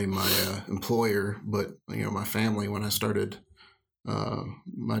not only my employer, but my family when I started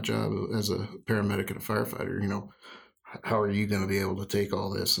my job as a paramedic and a firefighter. How are you going to be able to take all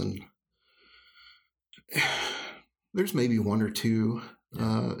this? And there's maybe one or two,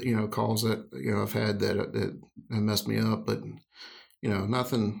 calls that I've had that messed me up, but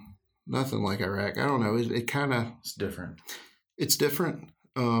nothing like Iraq. I don't know. It kind of it's different. It's different.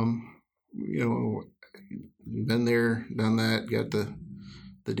 Been there, done that. Got the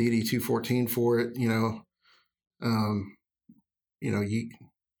DD 214 for it.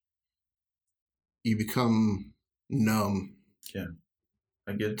 You become numb. Yeah.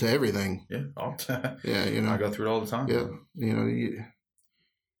 I get it. To everything. Yeah, all the time. Yeah, I go through it all the time.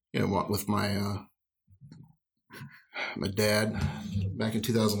 Yeah, with my my dad back in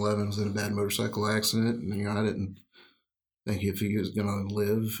 2011 was in a bad motorcycle accident, and I didn't think if he was going to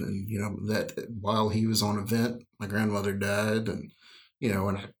live, and that while he was on a vent, my grandmother died, and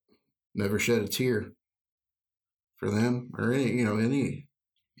and I never shed a tear for them or any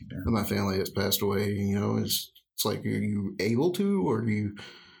of my family that's passed away. It's like, are you able to, or you,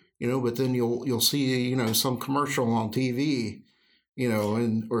 but then you'll see, some commercial on TV,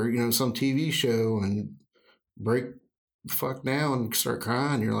 or some TV show and break the fuck down and start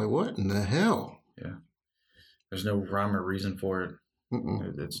crying. You're like, what in the hell? Yeah. There's no rhyme or reason for it.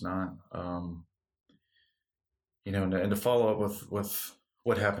 It's not. And to follow up with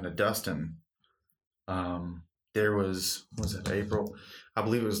what happened to Dustin, there was it April? I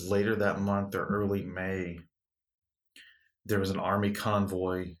believe it was later that month or early May. There was an Army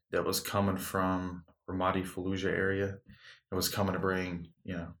convoy that was coming from Ramadi Fallujah area. It was coming to bring,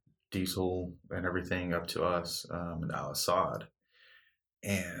 diesel and everything up to us in Al Assad.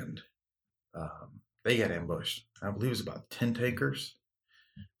 And they got ambushed. I believe it was about 10 tankers,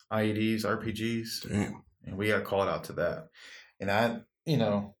 IEDs, RPGs. Damn. And we got called out to that. And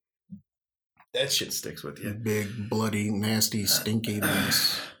that shit sticks with you. Big, bloody, nasty, stinky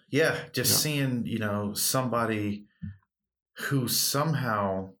mess. Yeah, seeing, somebody who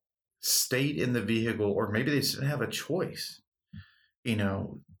somehow stayed in the vehicle, or maybe they didn't have a choice.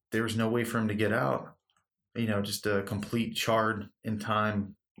 There was no way for him to get out. Just a complete charred in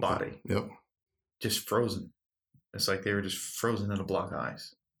time body. Yep. Just frozen. It's like they were just frozen in a block of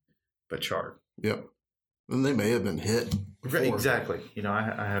ice, but charred. Yep. And they may have been hit before. Exactly.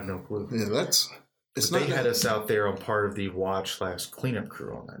 I have no clue. Yeah, They had us out there on part of the watch / cleanup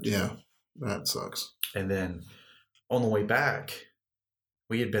crew on that. Yeah, that sucks. And then on the way back,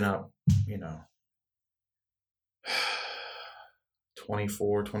 we had been up,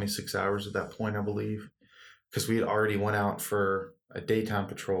 24, 26 hours at that point, I believe, because we had already went out for a daytime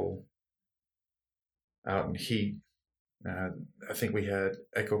patrol out in heat. I think we had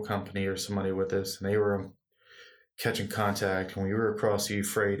Echo Company or somebody with us, and they were catching contact, and we were across the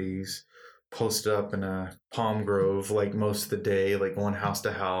Euphrates, posted up in a palm grove like most of the day, like going house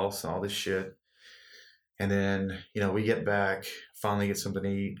to house and all this shit. And then, we get back, finally get something to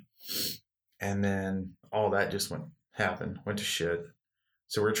eat, and then all that just went to shit.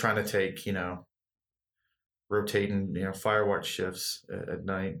 So we're trying to take, rotating, firewatch shifts at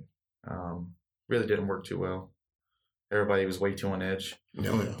night. Really didn't work too well. Everybody was way too on edge.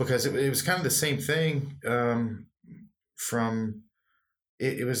 Because it was kind of the same thing from,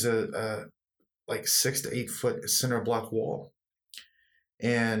 it was a like 6 to 8 foot center block wall.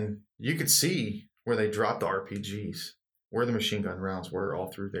 And you could see where they dropped the RPGs, where the machine gun rounds were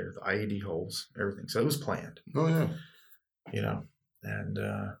all through there, the IED holes, everything. So it was planned. Oh, yeah. And,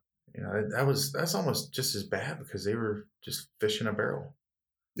 that's almost just as bad because they were just fish in a barrel.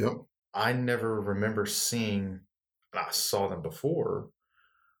 Yep. I never remember seeing, I saw them before,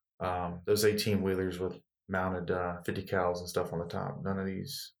 those 18-wheelers with mounted 50 cals and stuff on the top. None of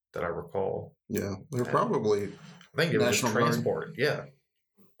these that I recall. Yeah, they're probably I think it was just National Guard. transport. Yeah.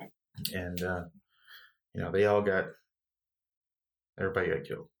 And, everybody got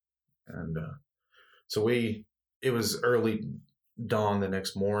killed. And so it was early dawn the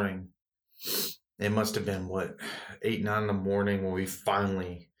next morning. It must have been, 8, 9 in the morning when we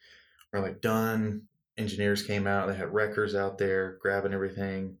finally were like done. Engineers came out. They had wreckers out there grabbing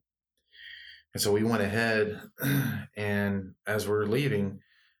everything. And so we went ahead, and as we're leaving,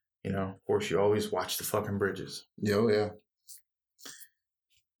 of course, you always watch the fucking bridges. Oh, yeah.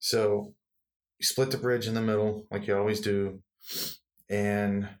 So you split the bridge in the middle like you always do.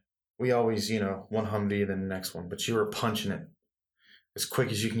 And we always, one Humvee, then the next one. But you were punching it as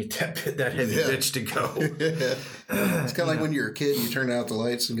quick as you can get that heavy bitch to go. It's kind of like when you're a kid and you turn out the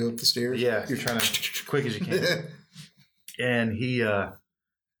lights and go up the stairs. Yeah, you're trying to quick as you can. And he, I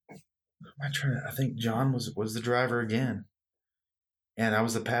think John was the driver again. And I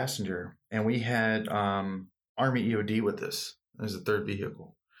was the passenger. And we had Army EOD with us as the third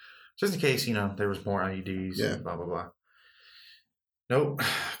vehicle. Just in case, there was more IEDs and blah, blah, blah. Nope.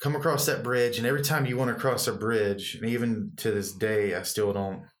 Come across that bridge. And every time you want to cross a bridge, and even to this day, I still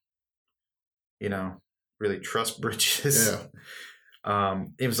don't, really trust bridges. Yeah.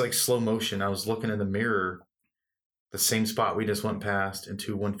 It was like slow motion. I was looking in the mirror, the same spot we just went past, and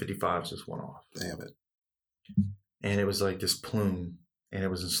 2 155s just went off. Damn it. And it was like this plume, and it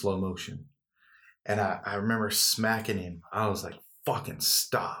was in slow motion. And I remember smacking him. I was like, fucking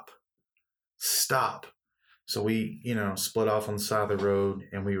stop. So we, split off on the side of the road,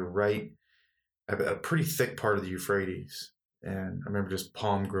 and we were right at a pretty thick part of the Euphrates. And I remember just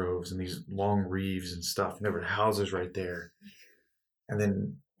palm groves and these long reeves and stuff. And there were houses right there. And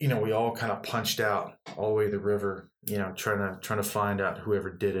then, we all kind of punched out all the way to the river, trying to find out whoever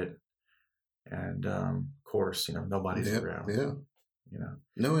did it. And of course, nobody's around. Yeah.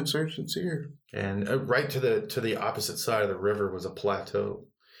 No insurgents here. And right to the opposite side of the river was a plateau.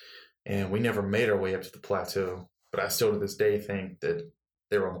 And we never made our way up to the plateau. But I still to this day think that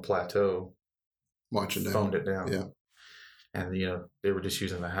they were on the plateau. Watching down. Phoned it down. Yeah. And, they were just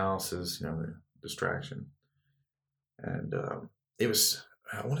using the house as, the distraction. And it was,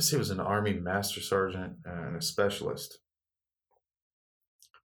 I want to say it was an Army Master Sergeant and a specialist.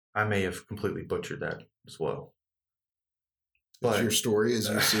 I may have completely butchered that as well. But your story as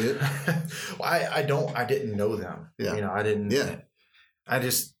you see it? Well, I didn't know them. Yeah. I didn't. Yeah. I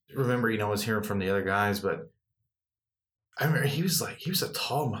just remember, I was hearing from the other guys, but I remember he was a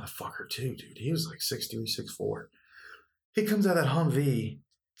tall motherfucker too, dude. He was like 6'3", 6'4". He comes out of that Humvee,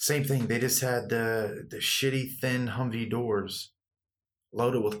 same thing. They just had the shitty thin Humvee doors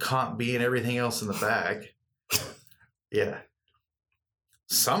loaded with Comp B and everything else in the back. Yeah.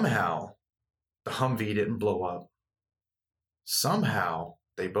 Somehow the Humvee didn't blow up. Somehow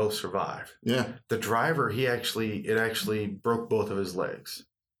they both survived. Yeah. The driver, it actually broke both of his legs.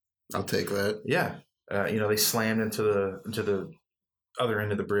 I'll take that. Yeah. They slammed into the other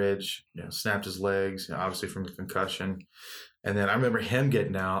end of the bridge, snapped his legs, obviously from the concussion. And then I remember him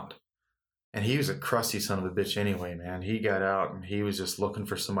getting out, and he was a crusty son of a bitch anyway, man. He got out and he was just looking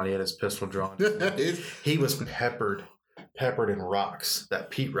for somebody, had his pistol drawn. He was peppered in rocks, that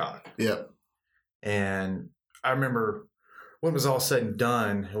peat rock. Yep. And I remember when it was all said and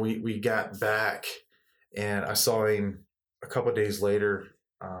done, we got back, and I saw him a couple of days later.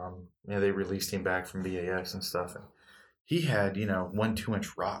 They released him back from BAX and stuff, and he had 1-2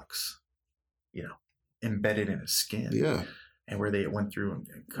 inch rocks, embedded in his skin. Yeah. And where they went through and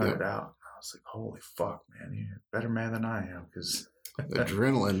cut it out. I was like, holy fuck, man, you're a better man than I am, because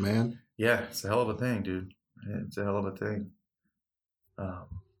adrenaline, man. Yeah, it's a hell of a thing, dude. It's a hell of a thing.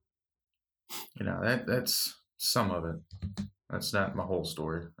 That's some of it. That's not my whole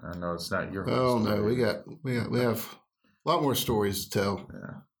story. I know it's not your whole story. No, we have a lot more stories to tell.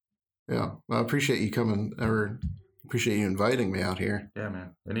 Yeah. Well, I appreciate you coming, or appreciate you inviting me out here. Yeah,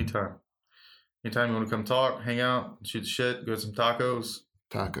 man. Anytime you want to come talk, hang out, shoot the shit, go to some tacos.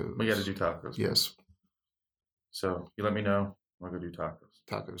 Tacos. We got to do tacos. Yes. So you let me know. I'll go do tacos.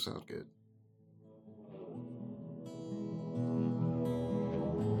 Tacos sound good.